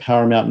such like a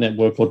Paramount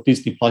Network or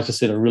Disney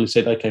Plus really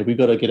said, okay, we've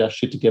got to get our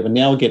shit together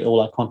now, get all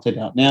our content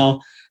out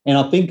now. And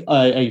I think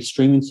a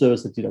streaming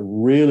service that did a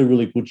really,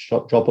 really good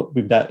job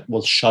with that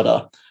was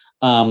Shudder.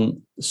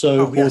 People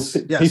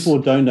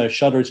who don't know,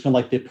 Shudder is kind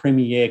of like their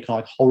premier kind of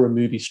like horror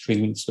movie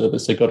streaming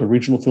service. They've got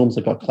original films,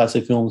 they've got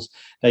classic films.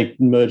 They've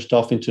merged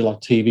off into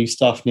like TV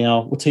stuff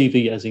now, or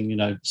TV as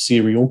in,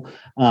 serial,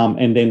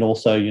 and then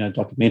also,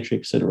 documentary,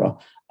 etc.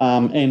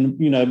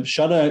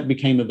 Shudder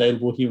became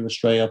available here in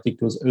Australia, I think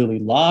it was early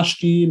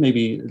last year,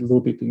 maybe a little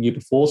bit the year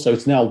before. So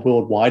it's now a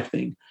worldwide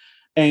thing.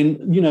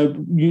 And,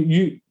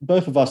 you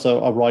both of us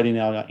are writing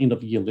our end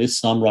of year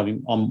lists. I'm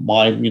writing on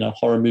my,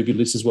 horror movie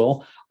list as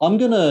well. I'm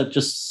going to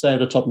just say at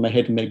the top of my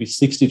head, maybe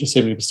 60 to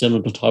 70%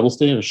 of the titles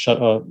there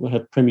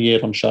have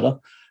premiered on Shudder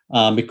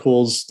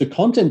because the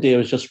content there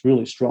is just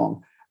really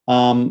strong.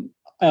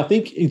 I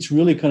think it's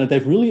really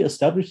they've really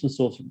established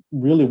themselves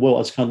really well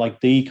as kind of like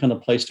the kind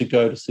of place to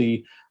go to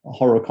see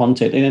horror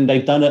content. And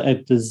they've done it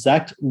at the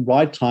exact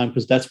right time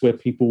because that's where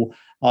people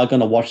are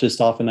going to watch this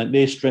stuff, and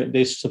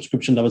their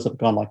subscription numbers have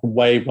gone like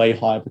way, way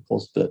higher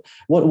because of it.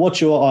 What's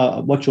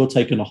your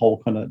take on the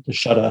whole kind of the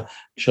Shudder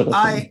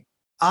thing?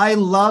 I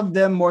love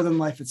them more than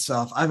life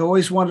itself. I've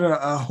always wanted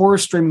a horror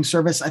streaming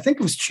service. I think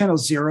it was Channel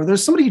Zero.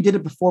 There's somebody who did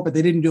it before, but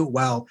they didn't do it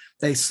well.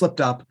 They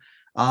slipped up.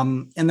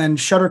 And then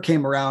Shudder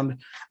came around.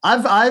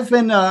 I've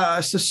been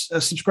a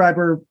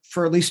subscriber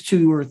for at least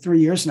 2 or 3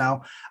 years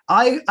now.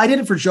 I did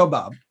it for Joe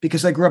Bob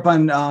because I grew up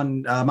on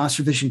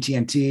Monster Vision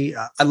TNT.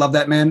 I love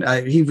that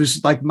man. He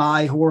was like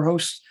my horror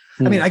host.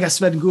 I mean, I guess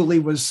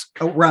Svengoolie was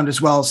around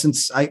as well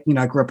since I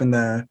grew up in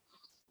the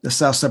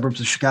south suburbs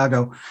of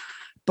Chicago.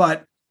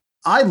 But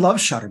I love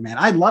Shudder, man.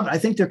 I love it. I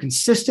think they're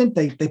consistent.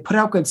 They put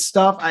out good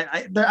stuff.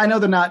 I know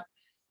they're not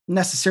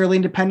necessarily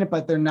independent,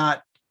 but they're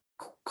not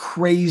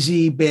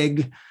crazy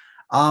big.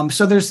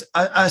 So there's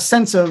a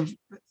sense of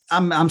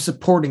I'm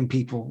supporting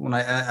people when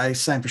I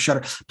sign for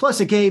Shudder.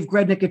 Plus, it gave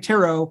Greg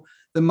Nicotero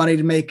the money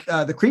to make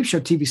the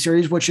Creepshow TV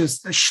series, which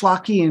is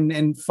schlocky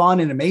and fun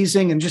and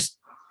amazing, and just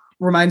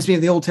reminds me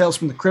of the old Tales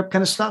from the Crypt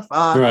kind of stuff.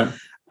 Right.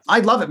 I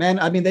love it, man.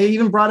 I mean, they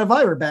even brought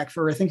Elvira back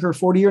for I think her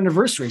 40-year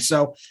anniversary.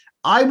 So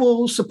I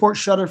will support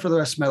Shudder for the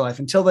rest of my life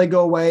until they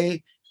go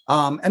away.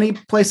 Any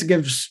place that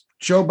gives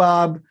Joe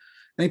Bob,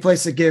 any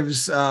place that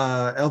gives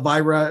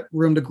Elvira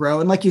room to grow,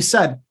 and like you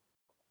said,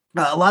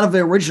 a lot of the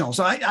originals.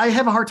 So I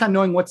have a hard time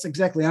knowing what's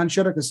exactly on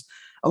Shudder because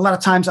a lot of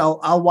times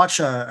I'll watch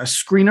a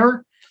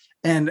screener,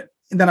 and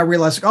and then I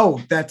realized,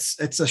 oh,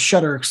 it's a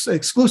Shudder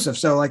exclusive.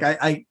 So like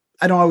I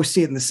don't always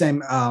see it in the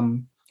same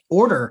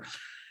order,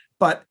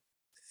 but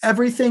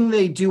everything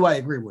they do, I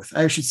agree with.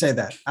 I should say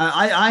that.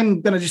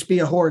 I'm going to just be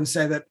a whore and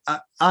say that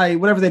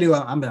whatever they do,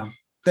 I'm down.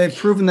 They've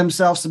proven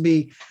themselves to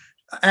be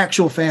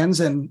actual fans,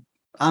 and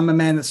I'm a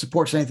man that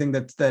supports anything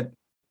that's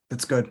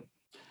good.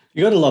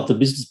 You got to love the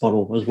business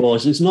model as well.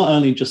 It's not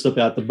only just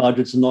about the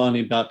budgets, it's not only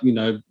about,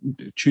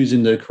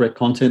 choosing the correct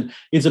content.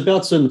 It's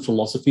about certain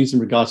philosophies in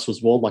regards to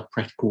as well, like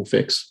practical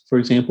effects, for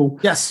example.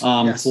 Yes.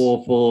 Yes.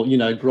 For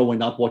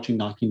growing up watching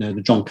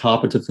the John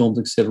Carpenter films,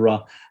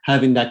 etc.,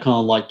 having that kind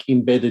of like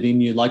embedded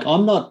in you. Like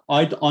I'm not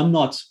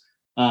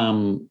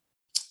down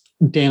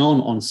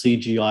on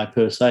CGI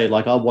per se.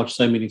 Like I watch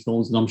so many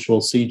films, and I'm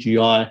sure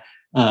CGI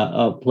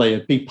play a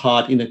big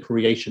part in the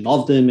creation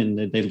of them, and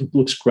they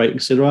looks great,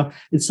 etc.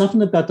 It's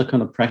something about the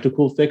kind of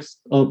practical effects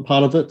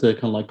part of it, the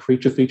kind of like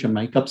creature feature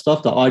makeup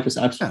stuff that I just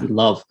absolutely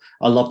love.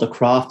 I love the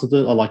craft of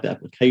it. I like the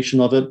application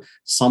of it.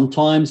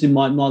 Sometimes it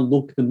might not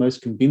look the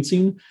most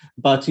convincing,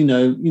 but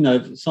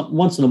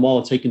once in a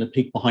while, taking a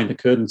peek behind the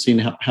curtain, seeing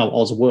how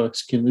Oz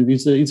works,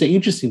 it's an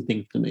interesting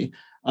thing for me.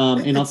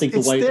 And I think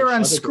the way it's there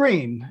on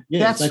screen,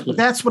 exactly.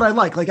 That's what I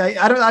like. Like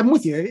I'm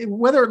with you.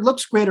 Whether it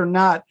looks great or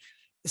not,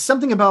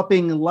 something about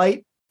being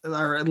lit,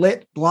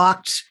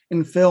 blocked,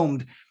 and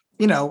filmed.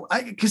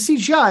 Because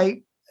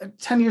CGI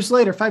 10 years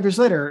later, 5 years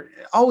later,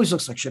 always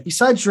looks like shit.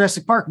 Besides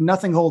Jurassic Park,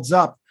 nothing holds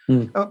up.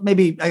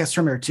 Maybe I guess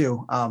Terminator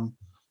 2.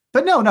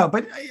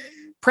 But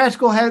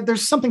practical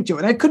there's something to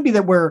it. And it could be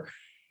that we're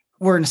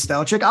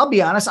nostalgic. I'll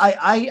be honest.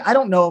 I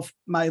don't know if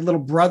my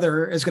little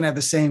brother is going to have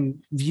the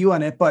same view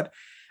on it, but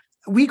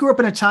we grew up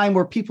in a time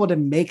where people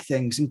didn't make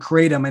things and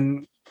create them.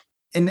 And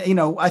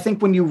I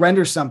think when you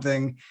render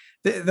something,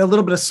 the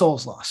little bit of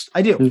soul's lost.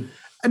 I do.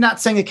 I'm not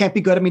saying it can't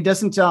be good. I mean,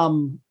 doesn't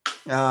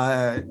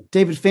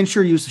David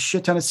Fincher use a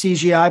shit ton of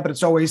CGI, but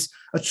it's always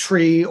a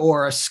tree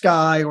or a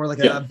sky or like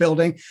a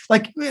building.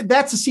 Like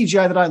that's a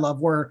CGI that I love,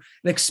 where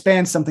it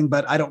expands something,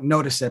 but I don't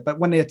notice it. But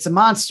when it's a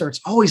monster,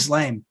 it's always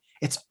lame.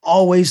 It's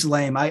always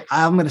lame.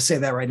 I'm going to say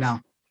that right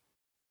now.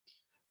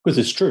 Because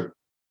it's true.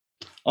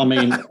 I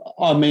mean,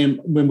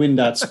 when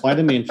that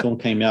Spider-Man film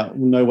came out,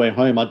 No Way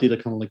Home, I did a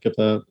kind of like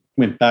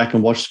went back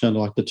and watched kind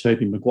of like the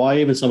Tobey Maguire,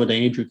 even some of the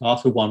Andrew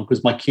Garfield one,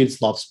 because my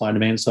kids love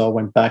Spider-Man, so I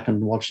went back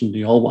and watched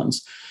the old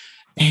ones.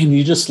 And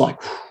you're just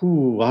like, I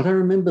don't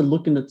remember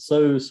looking at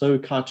so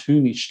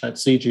cartoonish, that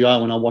CGI,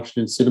 when I watched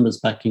it in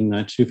cinemas back in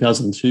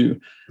 2002.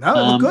 No,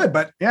 it looked good,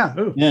 but yeah.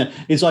 Ooh. Yeah.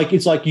 It's like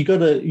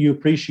you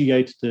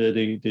appreciate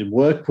the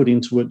work put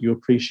into it, you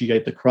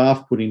appreciate the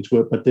craft put into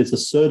it, but there's a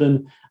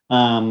certain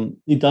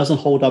it doesn't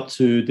hold up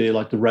to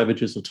the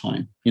ravages of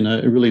time.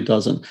 It really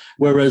doesn't.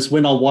 Whereas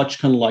when I watch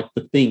kind of like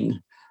The Thing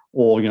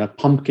or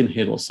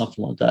Pumpkinhead or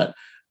something like that,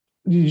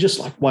 you're just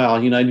like, wow,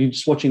 you're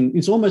just watching.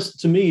 It's almost,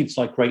 to me, it's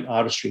like great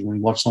artistry when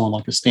you watch someone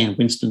like a Stan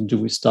Winston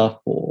do his stuff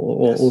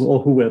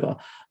or whoever.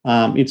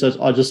 I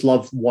just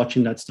love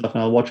watching that stuff,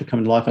 and I watch it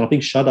come to life. And I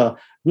think Shudder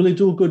really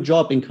do a good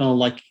job in kind of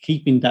like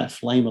keeping that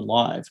flame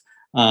alive.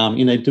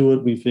 They do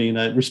it with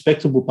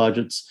respectable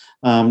budgets.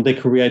 They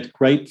create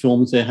great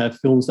films. They have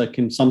films that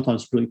can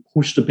sometimes really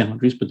push the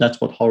boundaries, but that's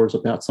what horror is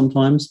about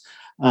sometimes.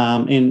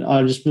 And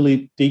I just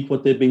really dig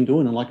what they've been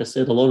doing. And like I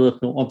said, a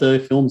lot of their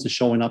films are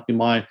showing up in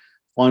my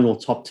final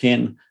top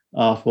 10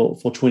 for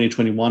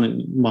 2021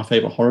 in my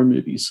favorite horror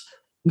movies.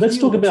 Let's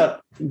talk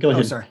about. Go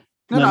ahead. Oh, sorry.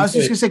 No, I was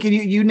just going to say, can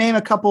you name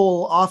a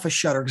couple off of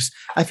Shudder? Because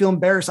I feel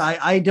embarrassed.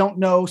 I don't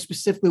know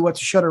specifically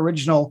what's a Shudder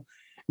original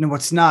and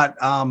what's not.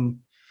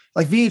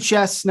 Like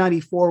VHS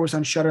 94 was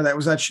on Shudder. That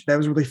was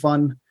really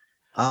fun.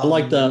 I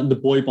like the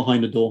Boy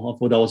Behind the Door. I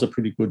thought that was a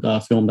pretty good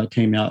film that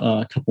came out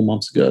a couple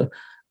months ago.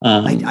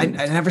 I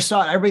never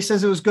saw it. Everybody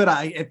says it was good.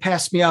 It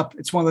passed me up.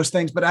 It's one of those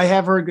things, but I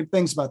have heard good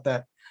things about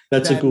that.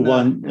 That's a good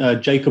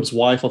one. Jacob's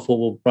Wife, I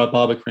thought,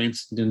 Barbara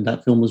Cranston in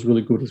that film was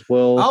really good as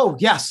well. Oh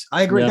yes,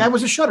 I agree. Yeah. That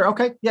was a Shudder.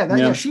 Okay,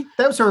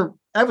 that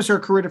was her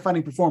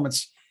career-defining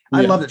performance.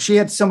 I loved it. She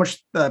had so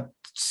much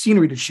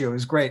scenery to show. It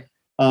was great.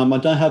 I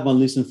don't have my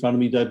list in front of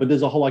me though, but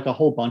there's a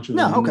whole bunch of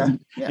them. Okay.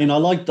 And I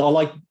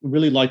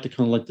really like the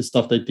kind of like the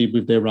stuff they did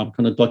with their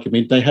kind of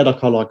document. They had a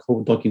kind of like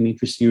whole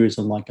documentary series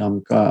on like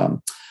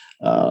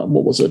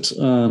what was it?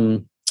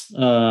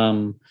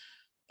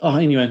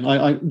 Anyway,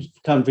 I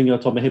can't think of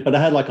the top of my head, but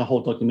I had like a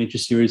whole documentary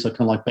series that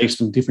kind of like based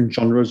on different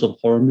genres of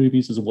horror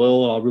movies as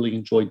well. I really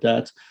enjoyed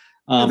that.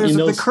 There's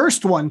the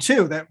Cursed one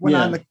too that went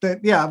on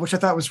which I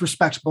thought was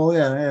respectable.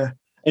 Yeah.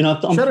 And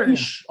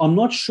I'm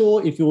not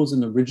sure if it was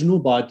an original,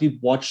 but I did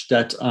watch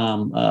that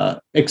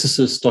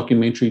Exorcist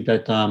documentary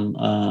that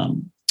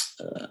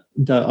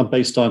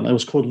based on. It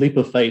was called Leap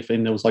of Faith,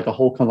 and there was like a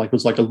whole kind of like it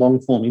was like a long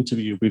form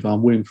interview with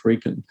William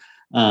Friedkin.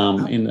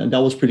 And that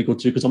was pretty good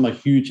too, because I'm a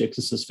huge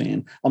Exorcist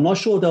fan. I'm not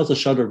sure if that was a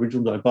Shudder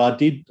original though, but I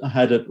did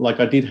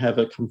have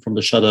it come from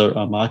the Shudder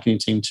marketing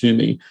team to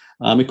me.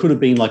 It could have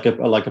been like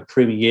a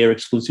premiere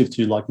exclusive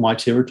to like my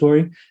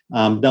territory.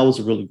 That was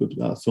a really good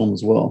film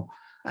as well.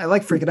 I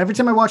like Friedkin. Every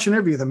time I watch an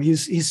interview with him,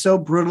 he's so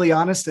brutally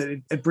honest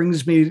that it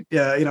brings me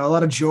a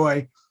lot of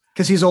joy.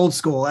 because he's old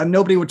school and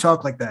nobody would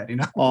talk like that,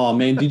 Oh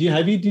man, did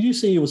you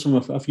see it was from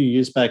a few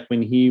years back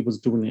when he was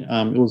doing it?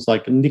 It was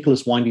like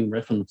Nicholas Winding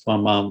Refn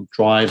from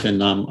Drive,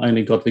 and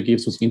Only God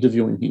Forgives was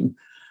interviewing him,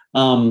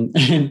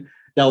 and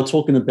they were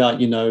talking about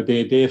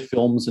their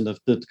films and the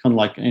kind of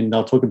like, and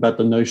they'll talk about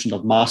the notion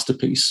of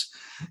masterpiece.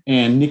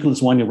 And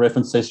Nicholas Winding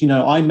Refn says,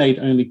 I made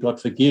Only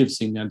God Forgives,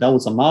 and that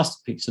was a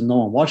masterpiece, and no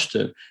one watched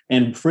it.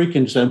 And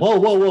freaking said,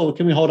 whoa,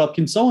 can we hold up?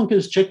 Can someone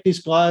just check this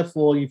guy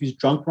for if he's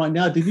drunk right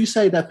now? Did you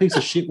say that piece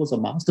of shit was a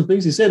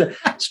masterpiece? He said it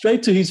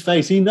straight to his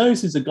face. He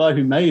knows he's the guy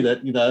who made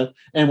it,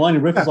 And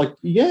Winding Refn's like,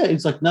 yeah,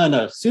 it's like,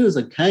 no,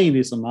 Citizen Kane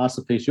is a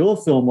masterpiece. Your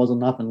film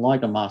wasn't nothing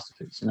like a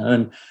masterpiece,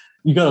 And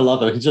you gotta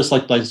love it. He's just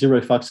like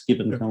zero fucks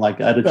given kind of like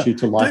attitude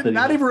to life.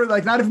 Not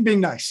even being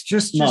nice.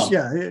 Just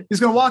yeah. He's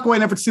gonna walk away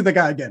and never see the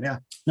guy again. Yeah.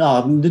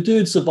 No, the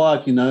dude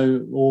survived,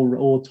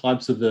 all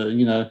types of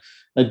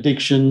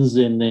addictions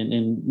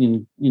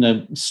and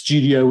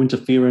studio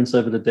interference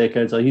over the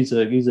decades. Like he's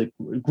a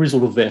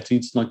grizzled vet.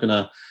 He's not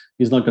gonna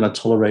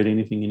tolerate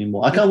anything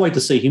anymore. I can't wait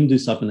to see him do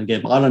something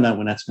again, but I don't know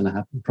when that's gonna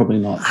happen. Probably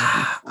not.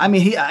 I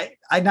mean,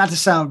 I not to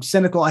sound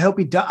cynical, I hope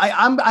he does. I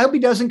hope he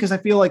doesn't, because I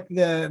feel like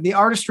the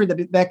artistry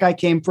that guy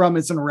came from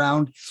isn't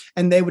around,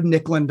 and they would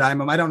nickel and dime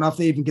him. I don't know if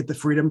they even get the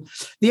freedom.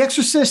 The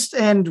Exorcist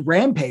and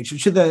Rampage,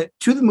 which are the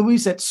two of the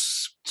movies that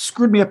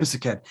screwed me up as a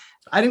kid.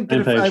 I didn't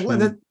get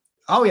it.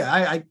 Oh yeah,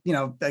 I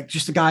like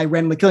just a guy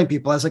randomly killing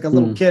people as like a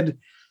little kid.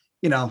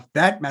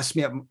 That messed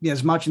me up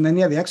as much. And then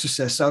The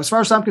Exorcist. So as far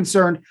as I'm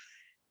concerned,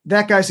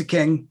 that guy's a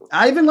king.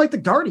 I even like The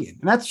Guardian,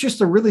 and that's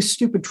just a really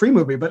stupid tree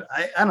movie, but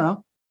I don't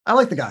know. I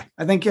like the guy.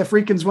 I think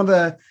Friedkin's one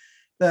of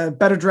the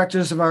better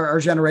directors of our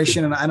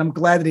generation, and I'm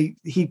glad that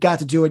he got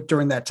to do it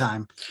during that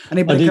time.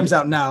 Anybody comes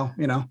out now,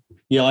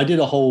 Yeah, I did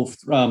a whole.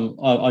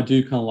 I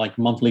do kind of like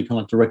monthly kind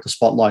of director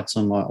spotlights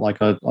on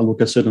I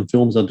look at certain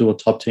films. I do a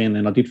top 10,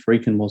 and I did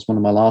Friedkin was one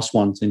of my last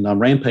ones, and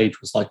Rampage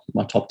was like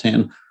my top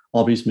 10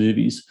 of his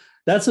movies.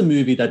 That's a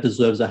movie that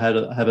deserves to have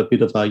a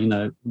bit of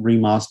a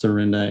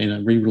remaster and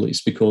a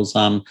re-release, because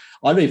I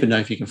don't even know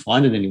if you can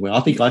find it anywhere. I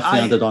think I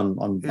found it on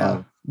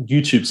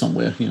YouTube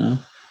somewhere.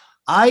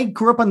 I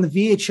grew up on the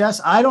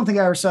VHS. I don't think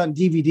I ever saw it on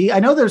DVD. I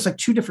know there's like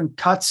two different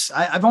cuts.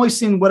 I've only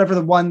seen whatever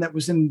the one that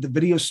was in the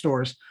video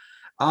stores,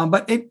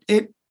 but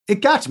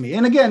it got to me.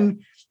 And again,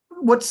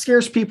 what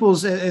scares people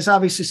is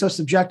obviously so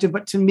subjective.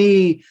 But to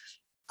me,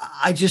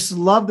 I just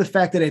love the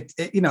fact that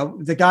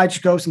the guy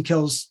just goes and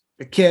kills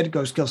a kid,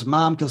 kills a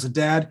mom, kills a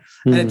dad,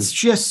 and it's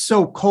just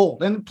so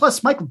cold. And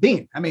plus Michael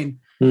Biehn. I mean,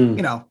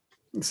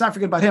 let's not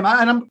forget about him.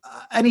 And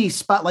any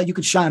spotlight you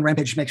could shine on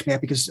Rampage makes me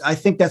happy, because I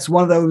think that's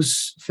one of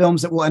those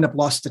films that will end up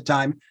lost to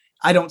time.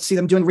 I don't see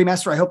them doing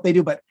remaster. I hope they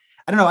do, but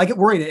I don't know. I get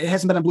worried. It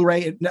hasn't been on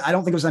Blu-ray. I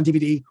don't think it was on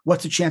DVD.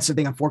 What's the chance of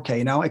being on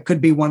 4K? It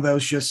could be one of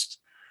those just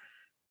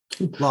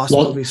lost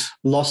movies.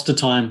 Lost to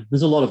time.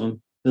 There's a lot of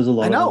them. There's a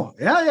lot. I know.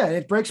 Yeah.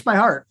 It breaks my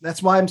heart.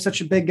 That's why I'm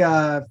such a big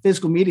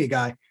physical media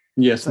guy.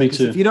 Yes, me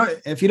too.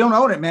 If you don't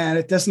own it, man,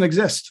 it doesn't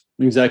exist.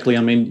 Exactly.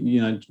 I mean,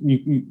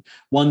 you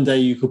one day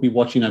you could be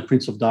watching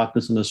Prince of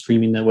Darkness on a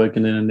streaming network,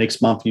 and then the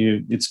next month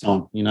it's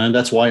gone. And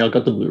that's why I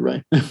got the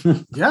Blu-ray.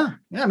 Yeah.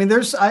 I mean,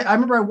 I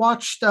remember I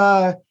watched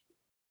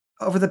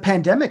over the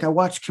pandemic. I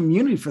watched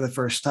Community for the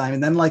first time,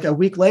 and then like a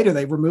week later,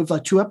 they removed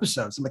like 2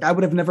 episodes. I'm like, I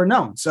would have never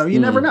known. So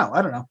you never know.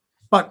 I don't know,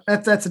 but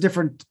that's a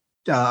different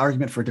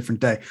argument for a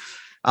different day.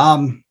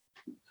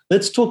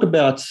 Let's talk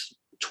about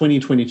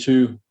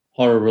 2022.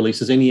 Horror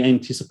releases, any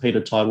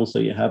anticipated titles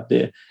that you have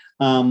there.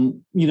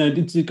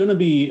 It's going to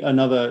be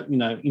another,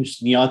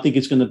 interesting year. I think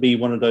it's going to be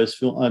one of those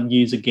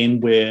years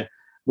again where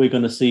we're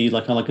going to see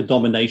like a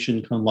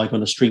domination kind of like on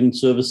the streaming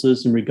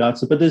services in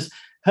regards to, but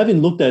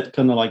having looked at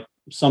kind of like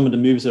some of the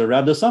movies that are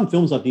out, there's some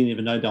films I didn't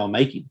even know they were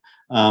making.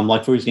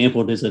 Like for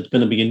example, there's going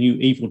to be a new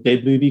Evil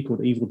Dead movie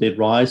called Evil Dead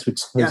Rise,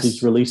 which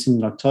is releasing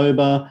in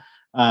October.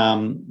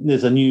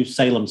 There's a new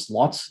Salem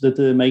Slot that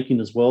they're making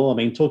as well. I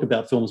mean, talk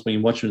about films when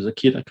you watch it as a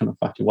kid that kind of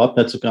fuck you up.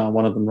 That's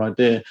one of them right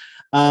there.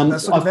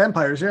 That's the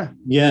vampires, yeah.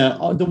 Yeah,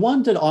 the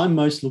one that I'm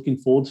most looking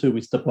forward to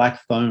is The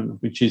Black Phone,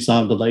 which is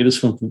the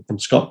latest film from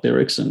Scott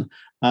Derrickson,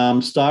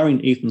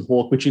 starring Ethan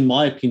Hawke, which in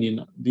my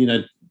opinion,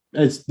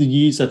 as the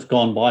years have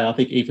gone by, I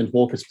think Ethan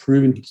Hawke has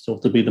proven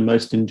himself to be the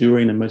most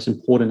enduring and most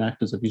important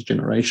actors of his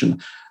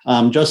generation,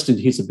 just in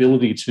his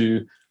ability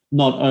to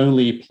not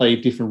only play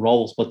different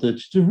roles, but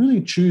to really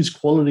choose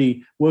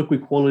quality, work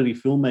with quality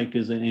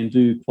filmmakers and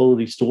do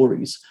quality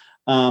stories.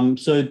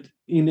 So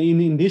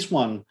in this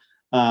one,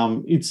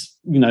 it's,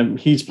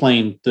 he's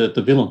playing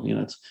the villain in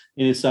it.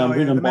 And it's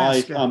written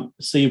by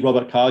C.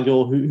 Robert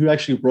Cargill, who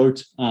actually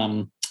wrote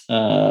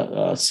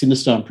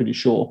Sinister, I'm pretty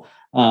sure,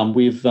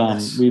 with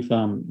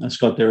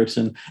Scott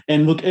Derrickson.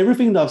 And look,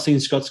 everything that I've seen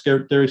Scott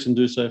Derrickson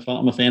do so far,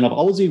 I'm a fan of.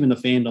 I was even a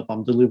fan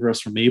of Deliver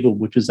Us from Evil,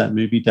 which is that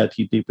movie that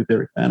he did with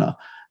Eric Bana.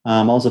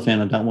 I was a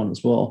fan of that one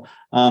as well.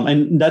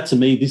 And that, to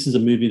me, this is a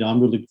movie that I'm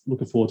really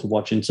looking forward to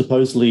watching.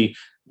 Supposedly,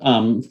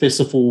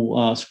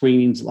 festival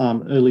screenings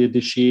earlier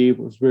this year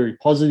was very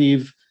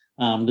positive.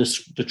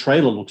 The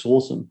trailer looks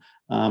awesome.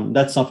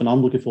 That's something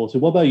I'm looking forward to.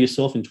 What about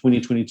yourself in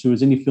 2022?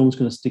 Is any films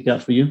going to stick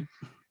out for you?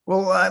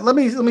 Well, let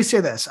me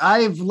say this.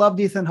 I've loved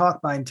Ethan Hawke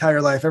my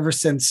entire life, ever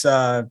since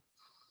what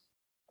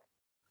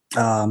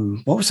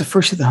was the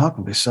first Ethan Hawke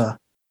movie I saw?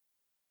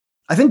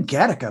 I think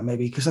Gattaca,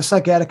 maybe, because I saw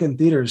Gattaca in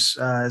theaters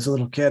as a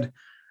little kid.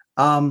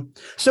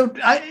 So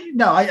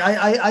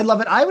I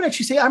love it. I would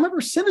actually say I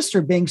remember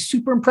Sinister being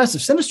super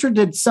impressive. Sinister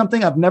did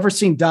something I've never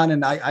seen done,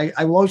 and I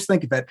will always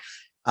think of it.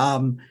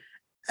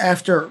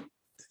 After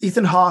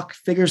Ethan Hawke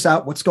figures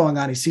out what's going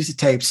on, he sees the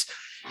tapes.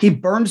 He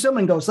burns them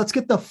and goes, "Let's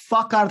get the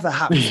fuck out of the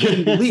house."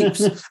 And he leaves.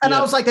 And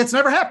I was like, that's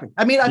never happened.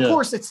 I mean, of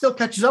course, it still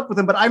catches up with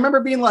him. But I remember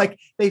being like,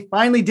 they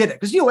finally did it.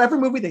 Because, every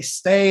movie they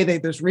stay,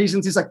 there's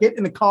reasons. He's like, get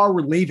in the car,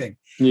 we're leaving.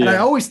 Yeah. And I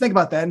always think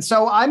about that. And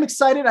so I'm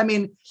excited. I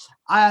mean,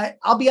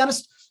 I'll be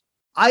honest,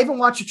 I haven't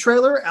watched a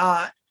trailer.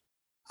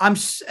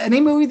 Any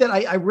movie that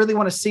I really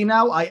want to see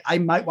now, I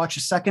might watch a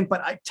second.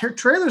 But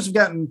trailers have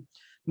gotten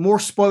more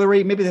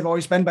spoilery. Maybe they've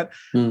always been. But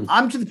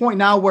I'm to the point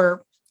now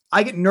where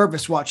I get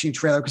nervous watching a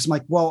trailer because I'm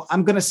like, well,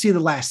 I'm going to see the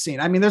last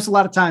scene. I mean, there's a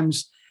lot of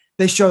times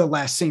they show the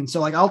last scene.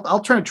 So like, I'll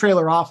turn a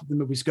trailer off if the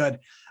movie's good.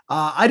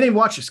 I didn't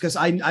watch this because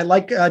I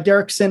like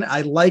Derrickson.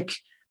 I like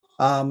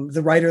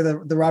the writer,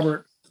 the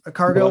Robert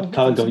Cargill. Robert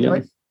Cargill, yeah.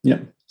 Right? Yeah.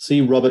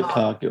 See Robert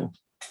Cargill.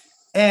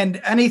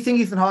 And anything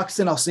Ethan Hawke's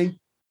in, I'll see.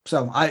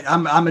 So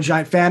I'm a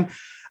giant fan.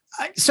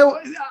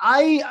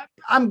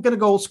 I'm going to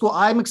go old school.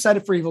 I'm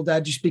excited for Evil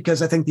Dead just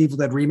because I think the Evil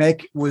Dead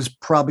remake was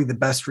probably the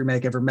best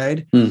remake ever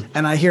made.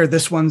 And I hear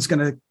this one's going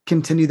to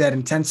continue that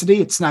intensity.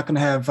 It's not going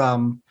to have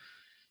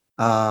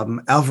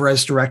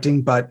Alvarez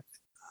directing, but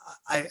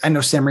I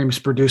know Sam Raimi's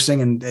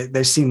producing, and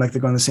they seem like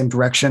they're going the same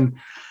direction.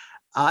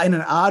 In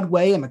an odd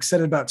way, I'm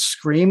excited about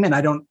Scream, and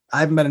I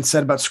haven't been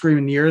excited about Scream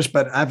in years,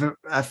 but I have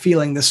a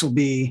feeling this will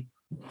be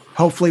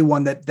hopefully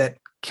one that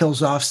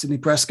kills off Sidney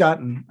Prescott,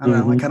 and I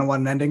don't know, I kind of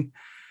want an ending.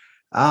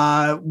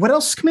 What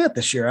else is coming out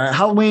this year?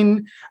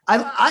 Halloween.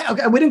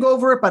 Okay, we didn't go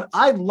over it, but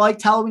I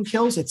liked Halloween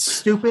Kills. It's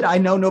stupid. I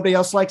know nobody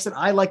else likes it.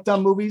 I like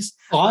dumb movies.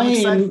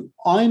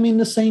 I'm in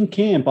the same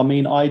camp. I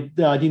mean, I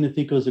didn't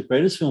think it was the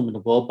greatest film in the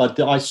world, but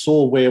I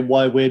saw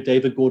where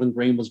David Gordon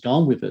Green was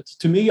going with it.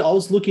 To me, I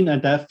was looking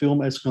at that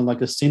film as kind of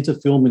like a center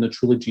film in a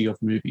trilogy of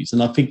movies,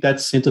 and I think that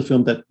center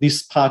film, that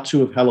this part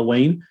 2 of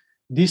Halloween,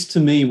 this to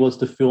me was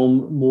the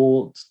film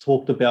more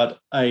talked about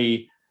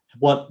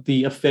what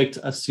the effect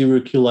a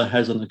serial killer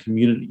has on the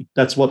community.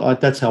 That's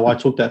how I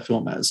took that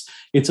film as.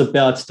 It's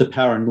about the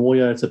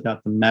paranoia, it's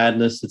about the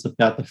madness, it's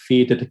about the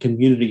fear that the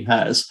community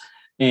has.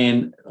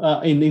 And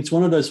it's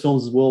one of those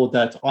films as well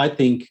that I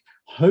think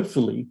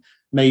hopefully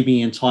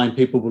maybe in time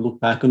people will look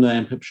back on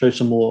it and show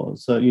some more,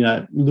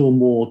 a little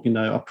more,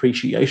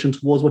 appreciation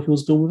towards what he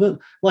was doing with it.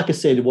 Like I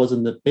said, it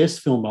wasn't the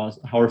best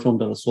horror film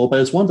that I saw, but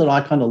it's one that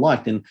I kind of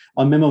liked. And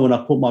I remember when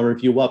I put my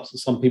review up,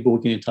 some people were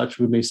getting in touch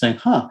with me saying,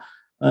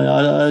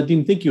 I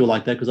didn't think you were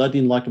like that because I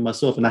didn't like it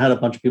myself. And I had a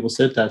bunch of people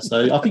said that.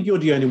 So I think you're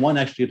the only one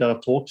actually that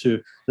I've talked to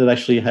that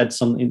actually had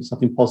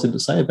something positive to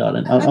say about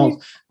it. I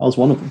was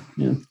one of them.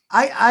 Yeah.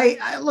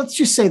 I let's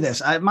just say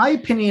this. My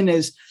opinion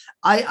is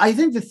I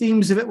think the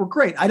themes of it were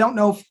great. I don't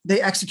know if they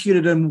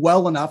executed them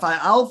well enough.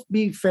 I'll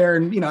be fair.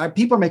 And,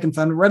 people are making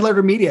fun. Red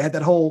Letter Media had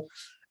that whole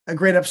a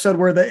great episode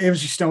where it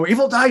was just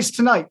evil dies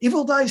tonight.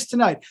 Evil dies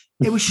tonight.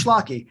 It was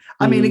schlocky.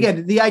 I mean,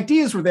 again, the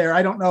ideas were there.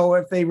 I don't know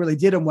if they really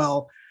did them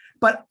well.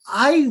 But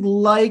I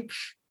like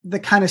the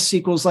kind of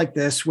sequels like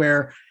this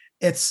where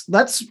it's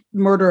let's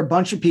murder a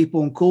bunch of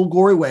people in cool,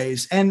 gory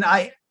ways. And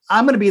I'm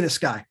going to be this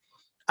guy.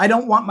 I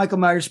don't want Michael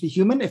Myers to be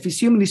human. If he's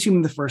human, he's human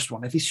in the first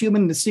one. If he's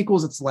human in the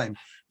sequels, it's lame.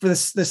 For the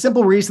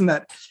simple reason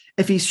that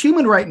if he's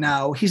human right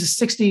now, he's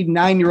a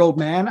 69-year-old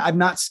man. I'm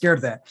not scared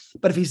of that.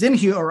 But if he's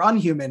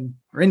inhuman,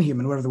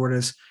 whatever the word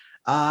is,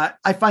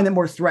 I find it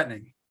more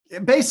threatening.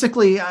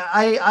 Basically,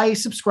 I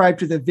subscribe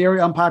to the very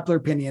unpopular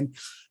opinion.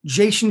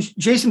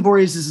 Jason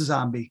Voorhees is a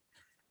zombie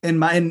in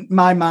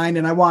my mind,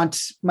 and I want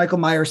Michael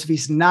Myers, if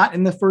he's not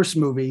in the first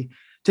movie,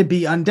 to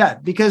be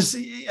undead, because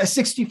a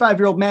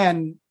 65-year-old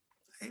man,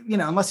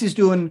 unless he's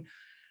doing,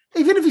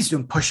 even if he's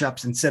doing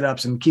push-ups and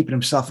sit-ups and keeping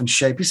himself in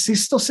shape,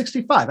 he's still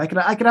 65. I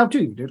could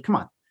outdo you, dude. Come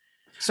on.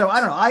 So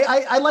I don't know.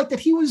 I like that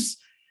he was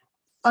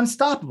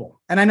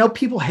unstoppable, and I know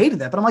people hated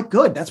that, but I'm like,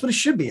 good. That's what it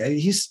should be.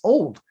 He's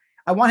old.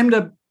 I want him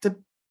to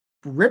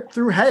rip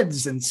through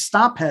heads and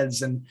stop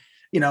heads and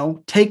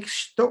take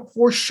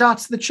 4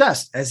 shots to the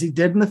chest as he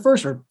did in the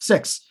first, or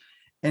 6,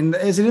 and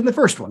as he did in the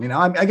first one.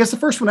 I guess the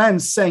first one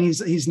ends saying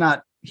he's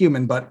not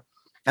human, but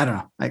I don't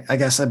know. I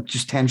guess I'm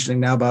just tangenting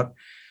now about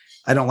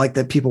I don't like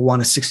that people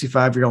want a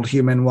 65-year-old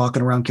human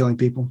walking around killing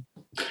people.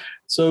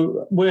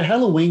 So where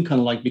Halloween kind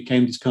of like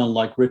became this kind of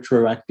like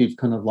retroactive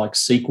kind of like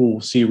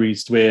sequel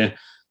series where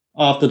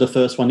after the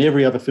first one,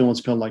 every other film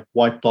was kind of like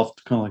wiped off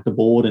kind of like the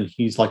board, and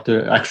he's like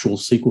the actual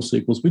sequels,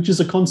 which is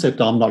a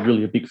concept I'm not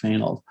really a big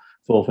fan of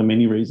for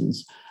many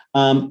reasons.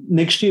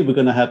 Next year, we're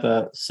going to have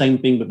a same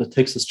thing with the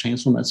Texas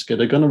Chainsaw Massacre.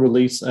 They're going to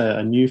release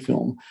a new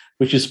film,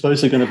 which is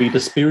supposed to going to be the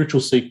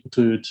spiritual sequel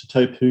to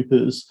Tobe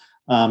Hooper's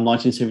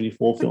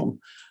 1974 film.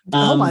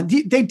 Hold on.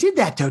 They did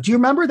that, though. Do you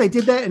remember? They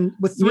did that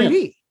with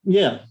 3D.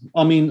 Yeah.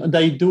 I mean,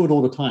 they do it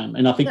all the time,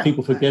 and I think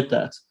people forget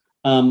that.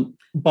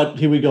 But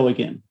here we go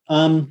again.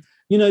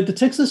 The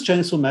Texas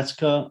Chainsaw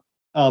Massacre,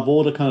 of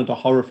all the kind of the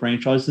horror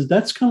franchises,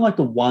 that's kind of like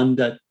the one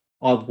that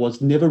I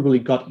was never really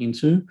got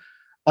into.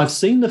 I've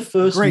seen the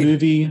first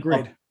movie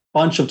a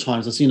bunch of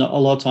times. I've seen it a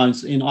lot of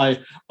times, and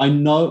I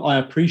know I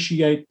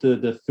appreciate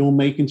the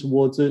filmmaking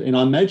towards it. And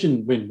I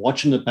imagine when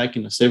watching it back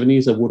in the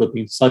 70s, it would have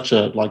been such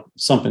a like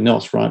something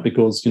else, right?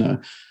 Because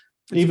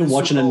even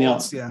watching it now,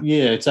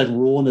 it's that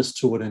rawness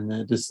to it,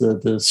 and just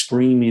the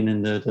screaming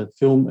and the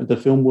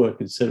film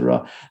work,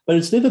 etc. But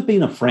it's never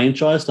been a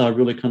franchise that I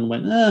really kind of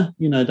went,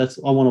 that's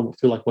I want to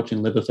feel like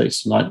watching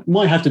Leatherface tonight. It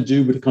might have to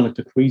do with kind of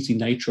the queasy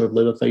nature of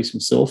Leatherface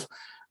himself.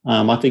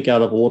 I think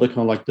out of order, kind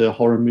of like the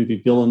horror movie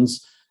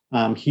villains,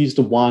 he's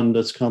the one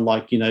that's kind of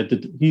like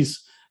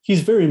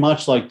he's very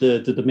much like the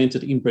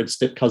demented inbred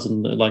step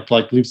cousin that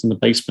like lives in the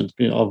basement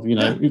of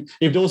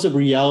if there was a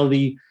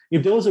reality.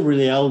 If there was a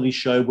reality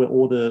show where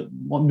all the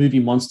movie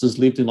monsters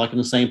lived in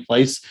the same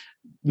place,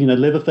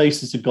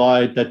 Leatherface is a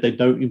guy that they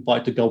don't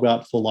invite to go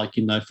out for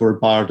for a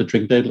bar to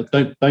drink. They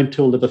don't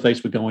tell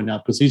Leatherface we're going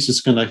out because he's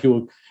just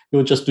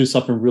he'll just do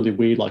something really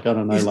weird. Like, I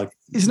don't know,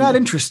 he's not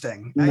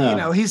interesting.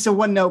 No. He's a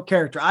one note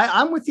character.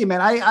 I'm with you, man.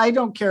 I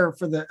don't care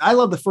I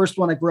love the first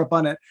one. I grew up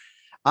on it.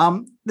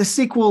 The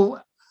sequel,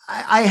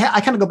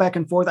 I kind of go back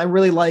and forth. I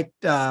really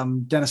liked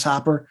Dennis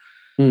Hopper.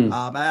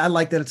 I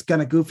like that it's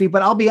kind of goofy,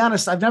 but I'll be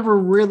honest, I've never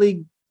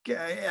really.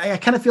 I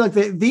kind of feel like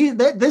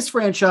this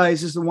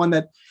franchise is the one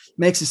that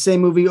makes the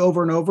same movie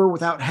over and over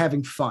without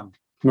having fun.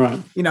 Right.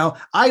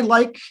 I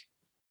like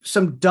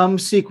some dumb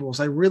sequels.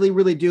 I really,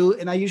 really do,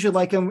 and I usually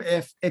like them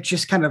if it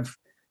just kind of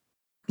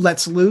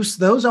lets loose.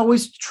 Those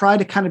always try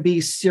to kind of be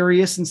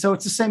serious, and so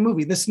it's the same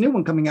movie. This new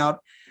one coming out,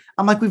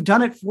 I'm like, we've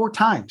done it 4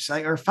 times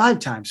or 5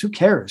 times. Who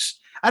cares?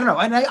 I don't know,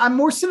 and I'm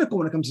more cynical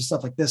when it comes to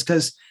stuff like this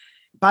because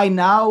by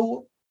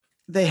now.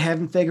 They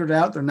haven't figured it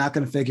out. They're not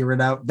going to figure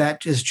it out.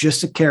 That is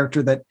just a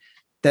character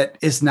that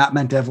is not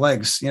meant to have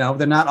legs.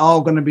 They're not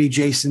all going to be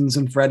Jasons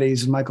and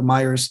Freddys and Michael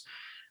Myers,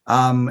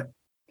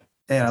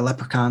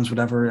 leprechauns,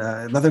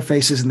 whatever.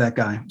 Leatherface isn't that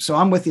guy. So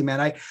I'm with you,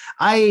 man.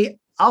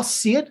 I'll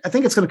see it. I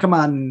think it's going to come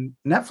on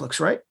Netflix,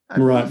 right?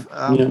 Right.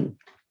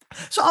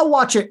 So I'll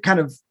watch it kind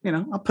of,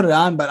 I'll put it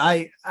on, but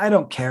I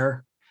don't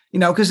care,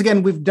 because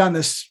again, we've done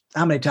this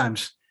how many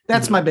times?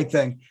 That's my big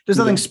thing. There's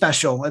nothing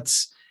special.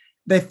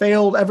 They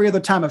failed every other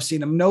time I've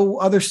seen them. No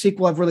other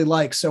sequel I've really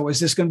liked. So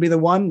is this going to be the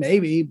one?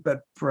 Maybe,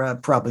 but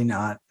probably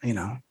not,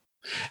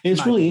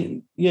 It's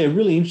really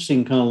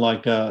interesting kind of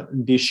like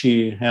this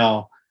year,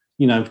 how,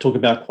 talk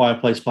about Quiet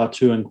Place Part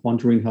 2 and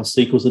Conjuring, how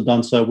sequels have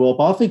done so well.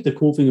 But I think the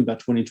cool thing about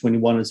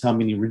 2021 is how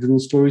many original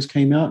stories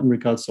came out in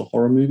regards to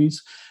horror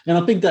movies. And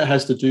I think that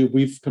has to do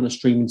with kind of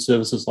streaming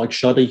services like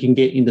Shudder. You can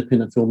get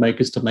independent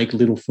filmmakers to make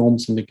little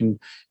films and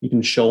you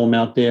can show them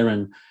out there.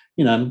 And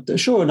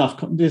sure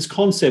enough, there's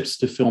concepts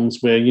to films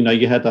where,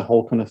 you had the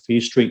whole kind of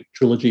Fear Street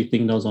trilogy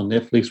thing that was on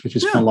Netflix, which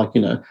is kind of like,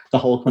 the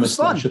whole kind of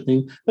slasher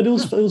thing. But it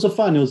was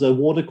fun. It was a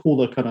water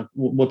cooler kind of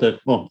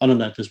I don't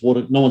know if there's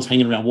water. No one's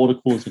hanging around water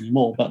coolers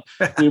anymore, but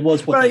it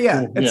was.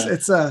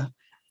 It's a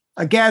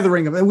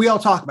gathering of it. We all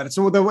talk about it.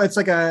 So it's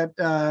like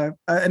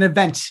an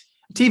event,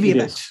 a TV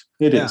event.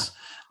 It is.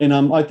 And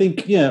I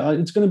think,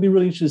 it's going to be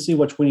really interesting to see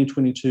what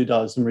 2022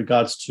 does in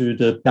regards to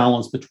the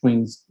balance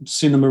between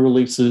cinema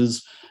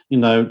releases,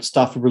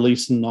 stuff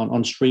releasing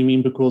on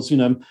streaming, because,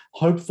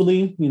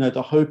 hopefully,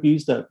 the hope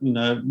is that,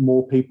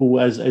 more people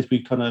as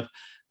we kind of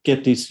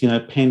get this,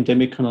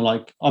 pandemic kind of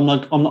like, I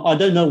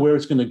don't know where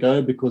it's going to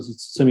go because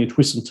it's so many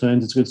twists and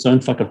turns. It's its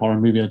own fucking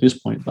horror movie at this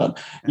point. But,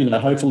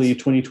 hopefully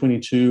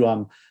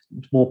 2022,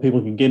 more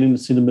people can get into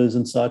cinemas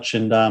and such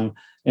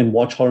and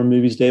watch horror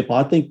movies there.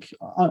 But I think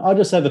I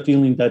just have a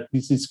feeling that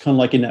this is kind of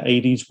like in the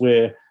 80s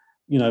where,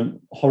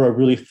 horror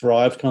really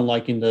thrived kind of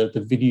like in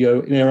the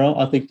video era.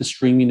 I think the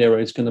streaming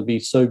era is going to be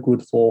so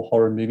good for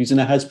horror movies,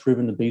 and it has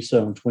proven to be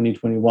so in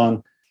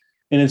 2021.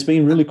 And it's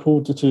been really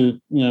cool to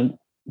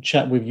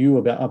chat with you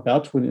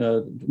about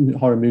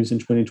horror movies in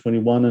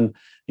 2021. And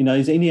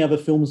is there any other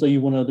films that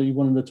you wanted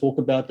to talk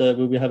about that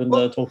we haven't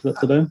talked about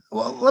today?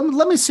 Well,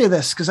 let me say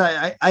this, because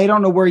I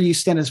don't know where you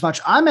stand as much.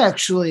 I'm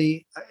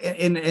actually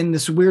in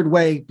this weird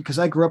way, because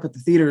I grew up at the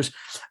theaters,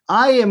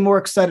 I am more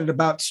excited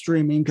about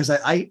streaming because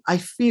I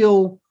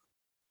feel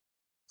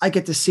I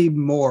get to see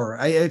more.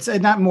 It's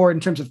not more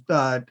in terms of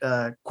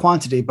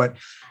quantity, but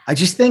I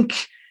just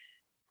think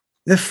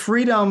the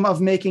freedom of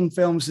making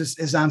films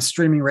is on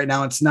streaming right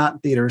now. It's not in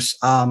theaters.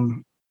 I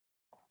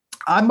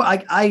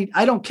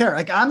don't care.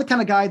 Like, I'm the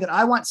kind of guy that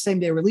I want same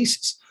day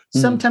releases.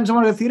 Sometimes I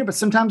want to go to the theater, but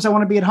sometimes I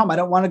want to be at home. I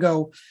don't want to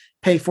go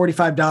pay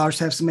 $45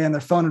 to have somebody on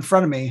their phone in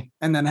front of me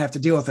and then have to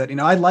deal with it.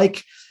 I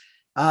like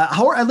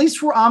horror, at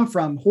least where I'm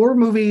from, horror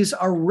movies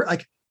are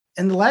like,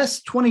 in the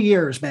last 20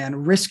 years, man,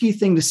 risky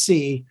thing to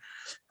see.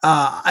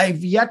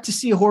 I've yet to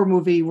see a horror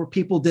movie where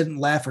people didn't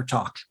laugh or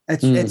talk.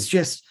 It's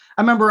just,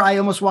 I remember I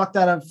almost walked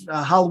out of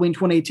Halloween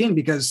 2018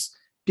 because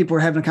people were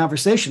having a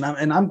conversation,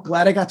 and I'm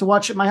glad I got to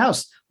watch it in my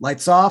house.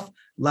 Lights off,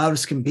 loud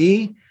as can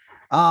be.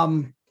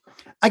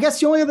 I guess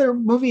the only other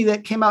movie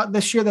that came out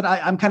this year that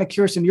I'm kind of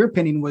curious in your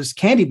opinion was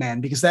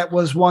Candyman, because that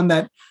was one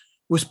that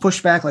was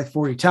pushed back like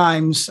 40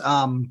 times.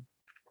 And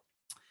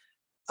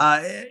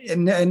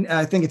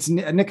I think it's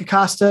Nick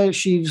Acosta.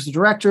 She's the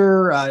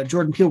director.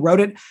 Jordan Peele wrote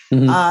it.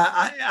 Mhm.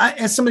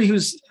 As somebody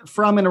who's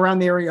from and around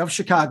the area of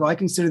Chicago, I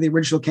consider the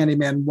original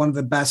Candyman one of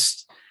the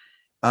best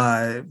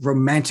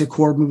romantic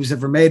horror movies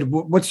ever made.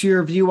 What's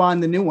your view on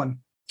the new one?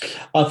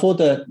 I thought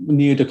that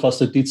Nia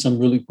DaCosta did some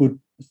really good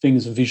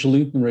things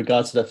visually in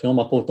regards to that film.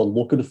 I thought the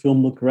look of the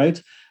film looked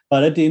great.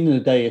 But at the end of the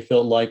day, it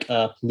felt like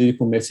a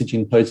political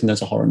messaging posing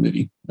as a horror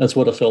movie. That's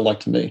what it felt like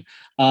to me.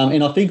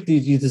 And I think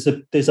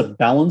there's a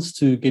balance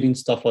to getting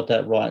stuff like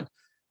that right.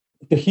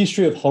 The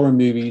history of horror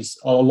movies,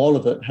 a lot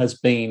of it has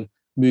been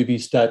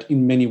movies that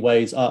in many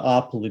ways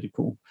are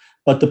political.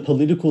 But the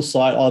political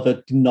side of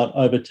it did not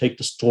overtake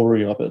the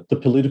story of it. The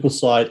political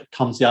side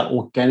comes out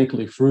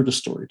organically through the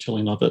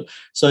storytelling of it.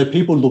 So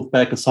people look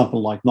back at something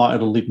like Night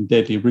of the Living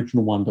Dead, the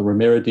original one that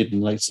Romero did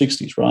in the late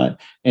 60s, right?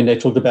 And they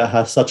talked about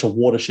how such a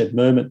watershed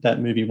moment that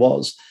movie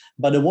was.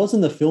 But it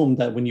wasn't a film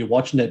that when you're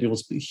watching it, it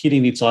was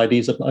hitting its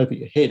ideas up over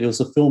your head. It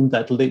was a film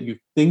that let you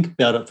think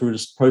about it through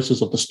this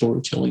process of the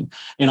storytelling.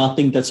 And I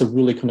think that's a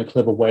really kind of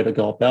clever way to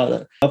go about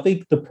it. I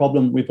think the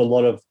problem with a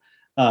lot of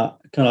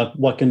kind of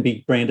what can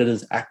be branded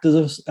as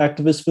activist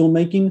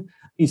filmmaking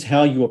is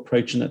how you're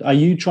approaching it. Are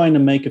you trying to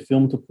make a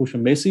film to push a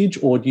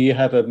message, or do you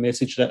have a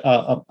message that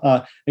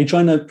are you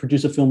trying to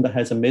produce a film that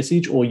has a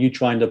message, or are you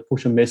trying to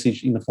push a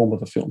message in the form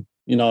of a film?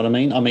 You know what I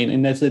mean?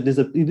 And it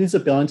is a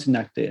balancing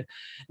act there.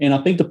 And I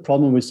think the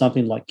problem with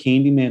something like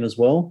Candyman as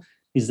well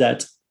is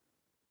that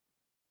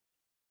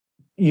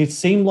it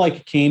seemed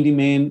like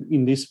Candyman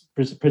in this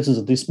presence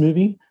of this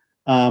movie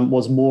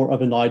was more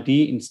of an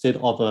idea instead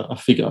of a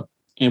figure.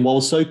 And what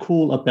was so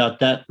cool about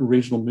that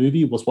original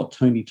movie was what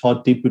Tony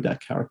Todd did with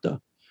that character.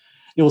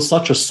 It was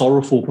such a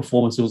sorrowful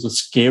performance. It was a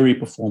scary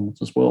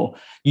performance as well.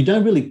 You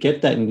don't really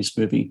get that in this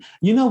movie.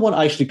 You know what?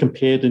 I actually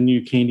compared the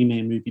new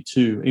Candyman movie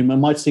to. It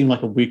might seem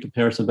like a weird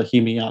comparison, but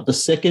hear me out. The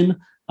second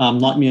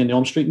Nightmare on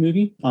Elm Street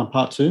movie,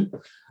 part 2.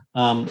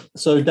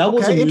 So that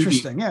was a movie,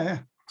 interesting. Yeah.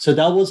 So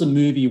that was a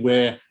movie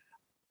where,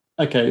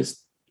 okay,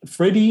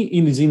 Freddy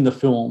is in the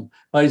film,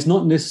 but he's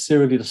not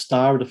necessarily the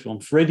star of the film.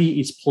 Freddy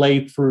is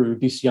played through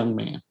this young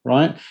man,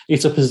 right?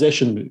 It's a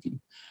possession movie.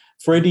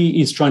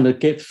 Freddy is trying to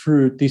get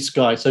through this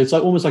guy. So it's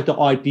like almost like the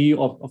idea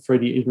of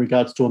Freddy in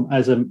regards to him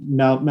as a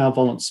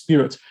malevolent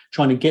spirit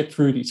trying to get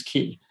through this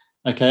kid.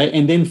 Okay.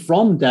 And then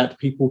from that,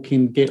 people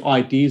can get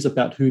ideas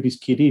about who this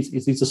kid is.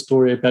 Is this a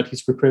story about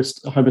his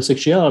repressed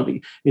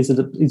homosexuality? Is it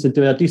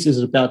about this? Is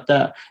it about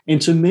that? And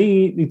to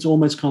me, it's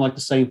almost kind of like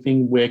the same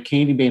thing where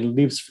Candyman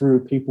lives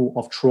through people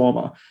of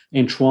trauma,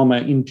 and trauma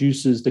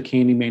induces the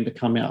Candyman to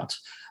come out.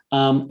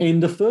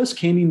 And the first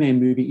Candyman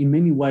movie, in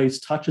many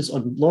ways, touches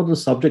on a lot of the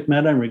subject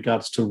matter in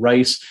regards to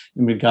race,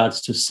 in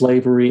regards to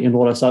slavery and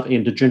all that stuff,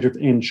 and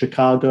in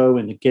Chicago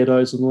and the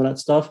ghettos and all that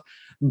stuff.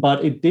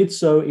 But it did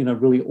so in a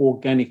really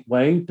organic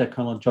way that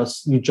kind of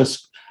just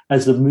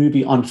as the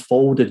movie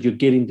unfolded, you're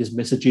getting this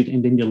messaging,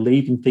 and then you're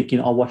leaving thinking,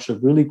 I watched a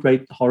really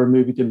great horror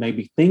movie that made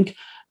me think,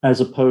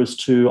 as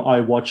opposed to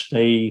I watched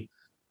a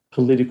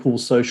political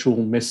social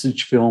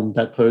message film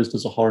that posed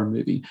as a horror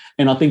movie.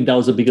 And I think that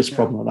was the biggest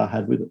problem that I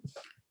had with it.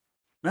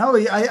 No,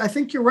 I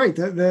think you're right.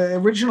 The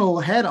original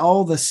had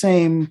all the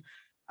same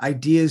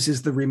ideas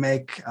as the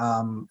remake.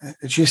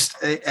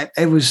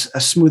 It was a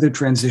smoother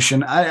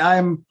transition.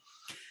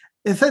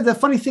 The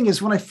funny thing is,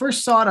 when I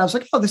first saw it, I was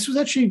like, oh, this was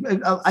actually,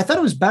 I thought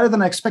it was better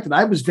than I expected.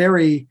 I was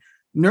very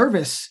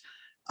nervous.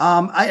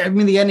 I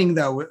mean, the ending,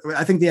 though,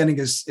 I think the ending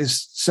is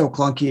so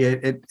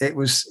clunky. It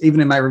was, even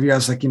in my review, I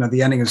was like,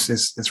 the ending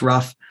is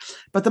rough.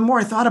 But the more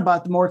I thought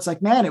about it, the more it's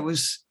like, man,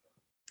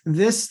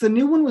 the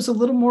new one was a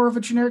little more of a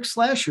generic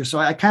slasher. So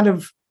I kind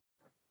of,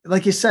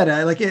 like you said,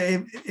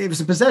 it was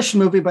a possession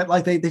movie, but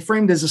like they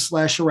framed it as a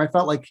slasher, where I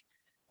felt like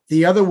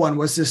the other one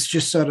was this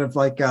just sort of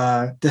like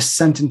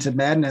descent into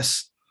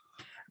madness.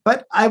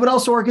 But I would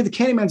also argue the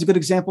Candyman's a good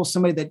example of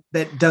somebody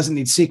that doesn't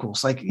need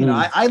sequels. Like,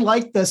 I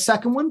like the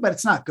second one, but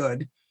it's not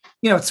good.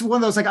 It's one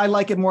of those, like, I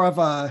like it more of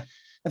a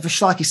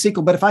schlocky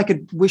sequel, but if I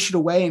could wish it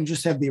away and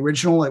just have the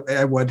original,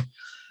 I would.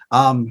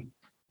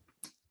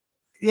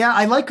 Yeah,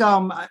 I like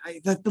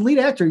the lead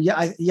actor. Yeah,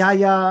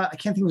 I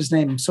can't think of his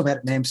name. I'm so bad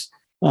at names.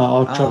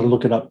 I'll try to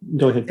look it up.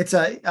 Go ahead. It's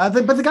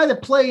but the guy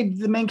that played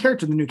the main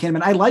character in the new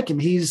Candyman, I like him.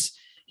 He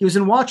was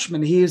in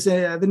Watchmen. He's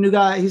the new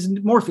guy. He's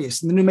in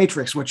Morpheus in the new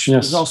Matrix, which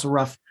is also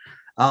rough.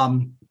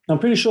 I'm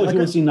pretty sure he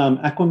was in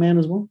Aquaman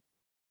as well.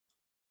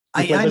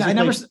 I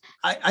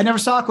never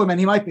saw Aquaman.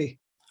 He might be.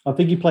 I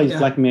think he plays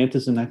Black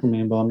Mantis in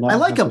Aquaman, but I'm not. I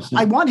like him.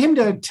 I want him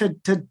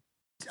to.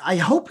 I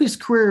hope his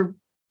career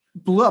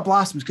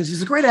blossoms, because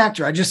he's a great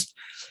actor. I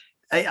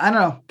don't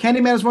know.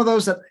 Candyman is one of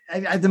those that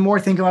the more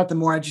I think about it, the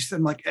more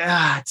I'm like,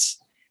 it's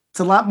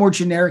a lot more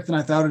generic than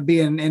I thought it would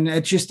be, and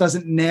it just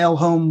doesn't nail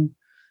home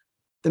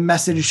the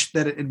message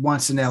that it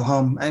wants to nail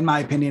home, in my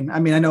opinion. I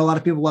mean, I know a lot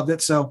of people loved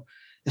it, so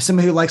as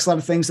somebody who likes a lot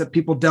of things that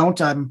people don't,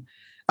 I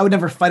would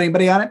never fight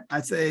anybody on it.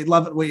 I'd say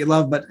love it what you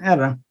love, but I don't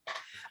know.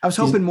 I was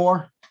hoping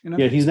more.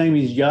 Yeah, his name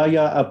is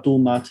Yahya Abdul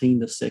Mateen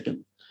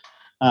II.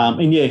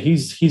 And yeah,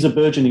 he's a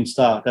burgeoning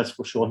star, that's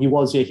for sure. He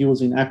was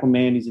in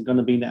Aquaman. He's going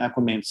to be in the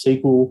Aquaman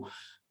sequel,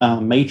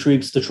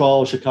 Matrix, The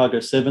Trial of Chicago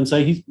 7.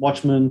 So he's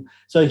Watchmen.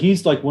 So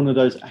he's like one of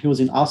those. He was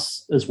in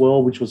Us as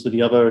well, which was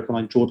the other kind of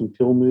like Jordan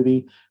Peele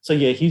movie. So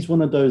yeah, he's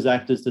one of those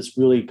actors that's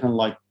really kind of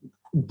like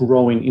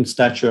growing in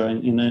stature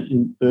and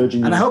in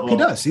burgeoning. And I hope he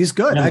does. He's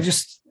good.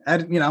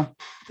 Yeah.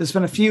 There's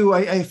been a few.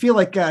 I feel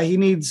like he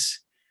needs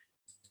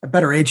a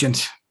better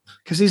agent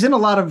because he's in a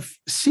lot of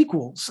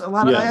sequels. A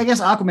lot of, I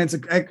guess Aquaman's.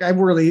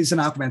 He's an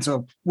Aquaman,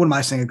 so what am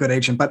I saying? A good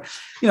agent, but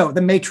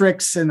The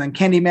Matrix and then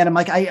Candyman. I'm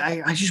like,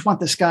 I just want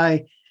this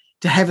guy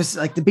to have his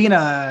to be in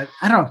a.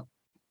 I don't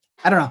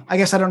know. I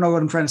guess I don't know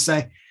what I'm trying to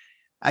say.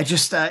 I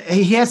just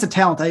he has the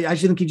talent. I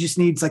just think he just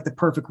needs like the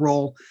perfect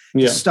role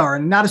to star,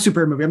 and not a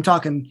superhero movie. I'm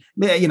talking,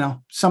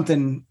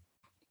 something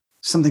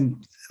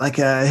like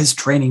his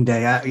Training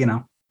Day. I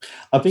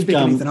think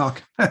Ethan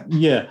Hawke.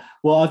 Yeah.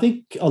 Well, I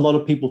think a lot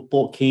of people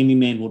thought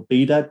Candyman would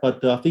be that,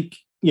 but I think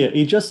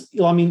it just.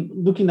 I mean,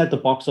 looking at the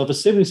box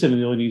office, 77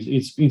 million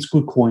is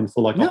good coin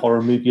for like a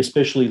horror movie,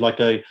 especially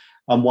like a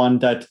one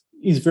that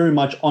is very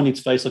much on its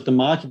face. Like the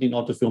marketing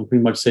of the film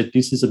pretty much said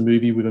this is a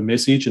movie with a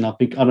message, and I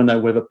don't know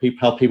whether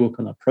how people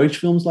can approach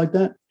films like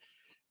that.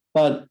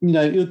 But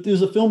it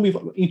was a film with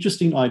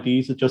interesting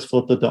ideas. I just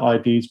thought that the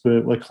ideas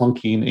were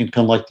clunky and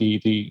kind of like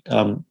the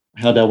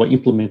how they were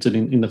implemented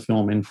in the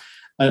film, and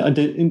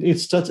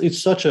it's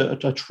such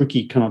a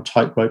tricky kind of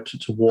tightrope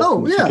to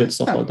walk to get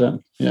stuff like that.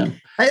 Yeah,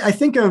 I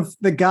think of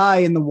The Guy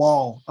in the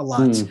Wall a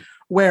lot,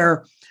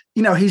 where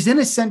he's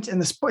innocent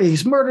and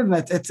he's murdered, and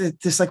it's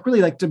this like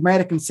really like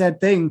dramatic and sad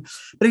thing,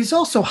 but he's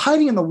also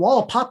hiding in the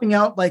wall, popping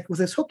out like with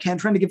his hook hand,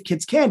 trying to give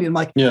kids candy. I'm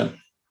like,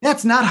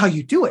 that's not how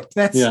you do it.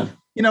 That's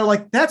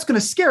that's going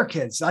to scare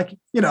kids. Like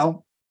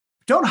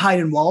don't hide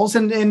in walls,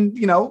 and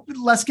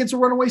less kids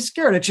will run away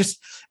scared.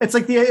 It's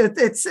like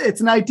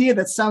it's an idea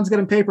that sounds good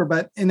on paper,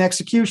 but in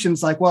execution,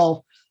 it's like,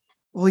 well,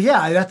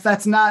 yeah,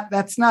 that's not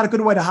a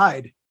good way to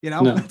hide.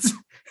 No.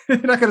 You're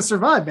not going to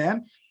survive,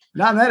 man.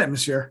 Not in that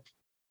atmosphere.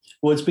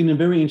 Well, it's been a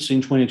very interesting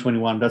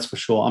 2021, that's for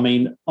sure. I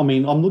mean,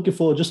 I'm looking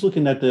forward, just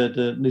looking at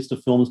the list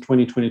of films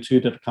 2022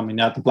 that are coming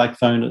out. The Black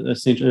Phone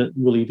essentially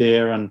really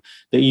there, and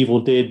the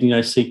Evil Dead,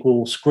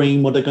 sequel,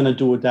 Scream. What they're going to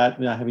do with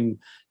that? Having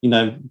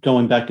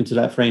going back into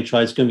that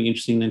franchise, it's going to be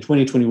interesting. And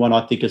 2021,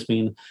 I think, has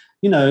been,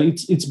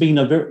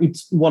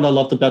 it's what I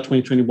loved about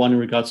 2021 in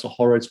regards to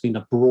horror. It's been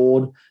a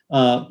broad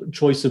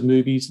choice of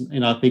movies,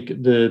 and I think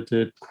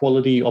the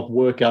quality of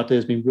work out there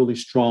has been really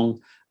strong.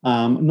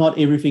 Not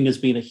everything has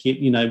been a hit,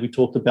 we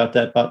talked about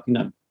that, but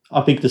I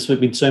think there's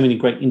been so many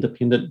great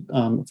independent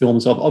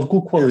films of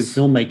good quality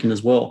filmmaking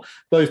as well,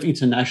 both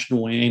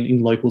international and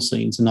in local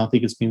scenes, and I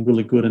think it's been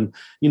really good. And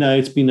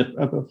it's been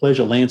a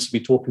pleasure, Lance, to be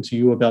talking to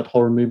you about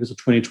horror movies of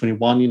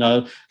 2021.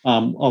 I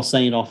was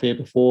saying off air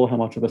before how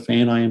much of a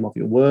fan I am of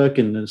your work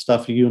and the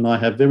stuff. You and I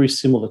have very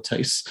similar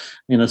tastes,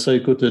 so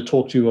good to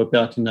talk to you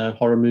about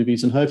horror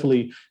movies, and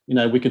hopefully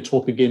we could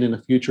talk again in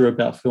the future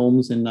about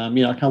films. And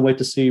I can't wait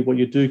to see what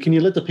you do. Can you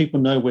let the people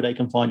know where they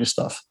can find your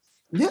stuff?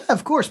 Yeah,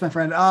 of course, my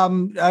friend.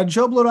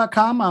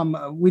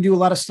 JoeBlow.com. We do a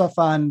lot of stuff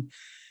on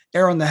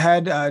Arrow in the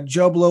Head.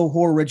 Joe Blow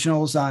Horror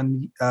Originals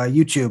on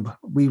YouTube.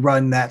 We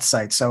run that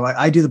site. So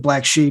I do the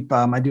Black Sheep.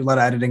 I do a lot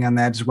of editing on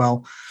that as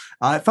well.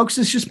 It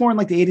focuses just more in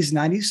like the 80s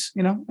and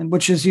 90s, and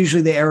which is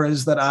usually the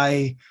eras that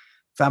I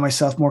found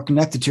myself more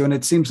connected to. And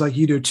it seems like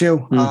you do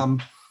too.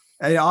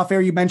 Off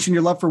air, you mentioned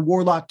your love for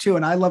Warlock too.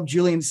 And I love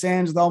Julian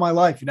Sands with all my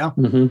life,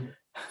 Mm-hmm.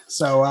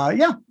 So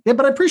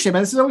but I appreciate it,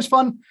 man. This is always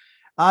fun.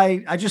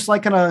 I just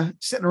like kind of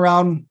sitting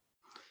around,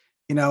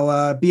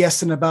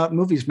 BSing about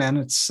movies, man.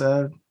 It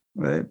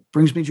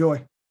brings me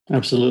joy.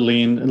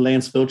 Absolutely. And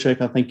Lance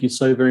Vilcek, I thank you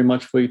so very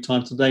much for your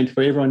time today. And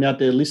for everyone out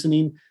there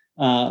listening,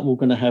 we're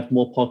going to have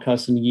more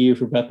podcasts in the year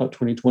for wrap up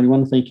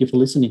 2021. Thank you for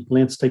listening.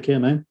 Lance, take care,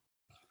 man.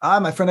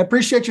 My friend, I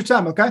appreciate your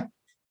time. Okay.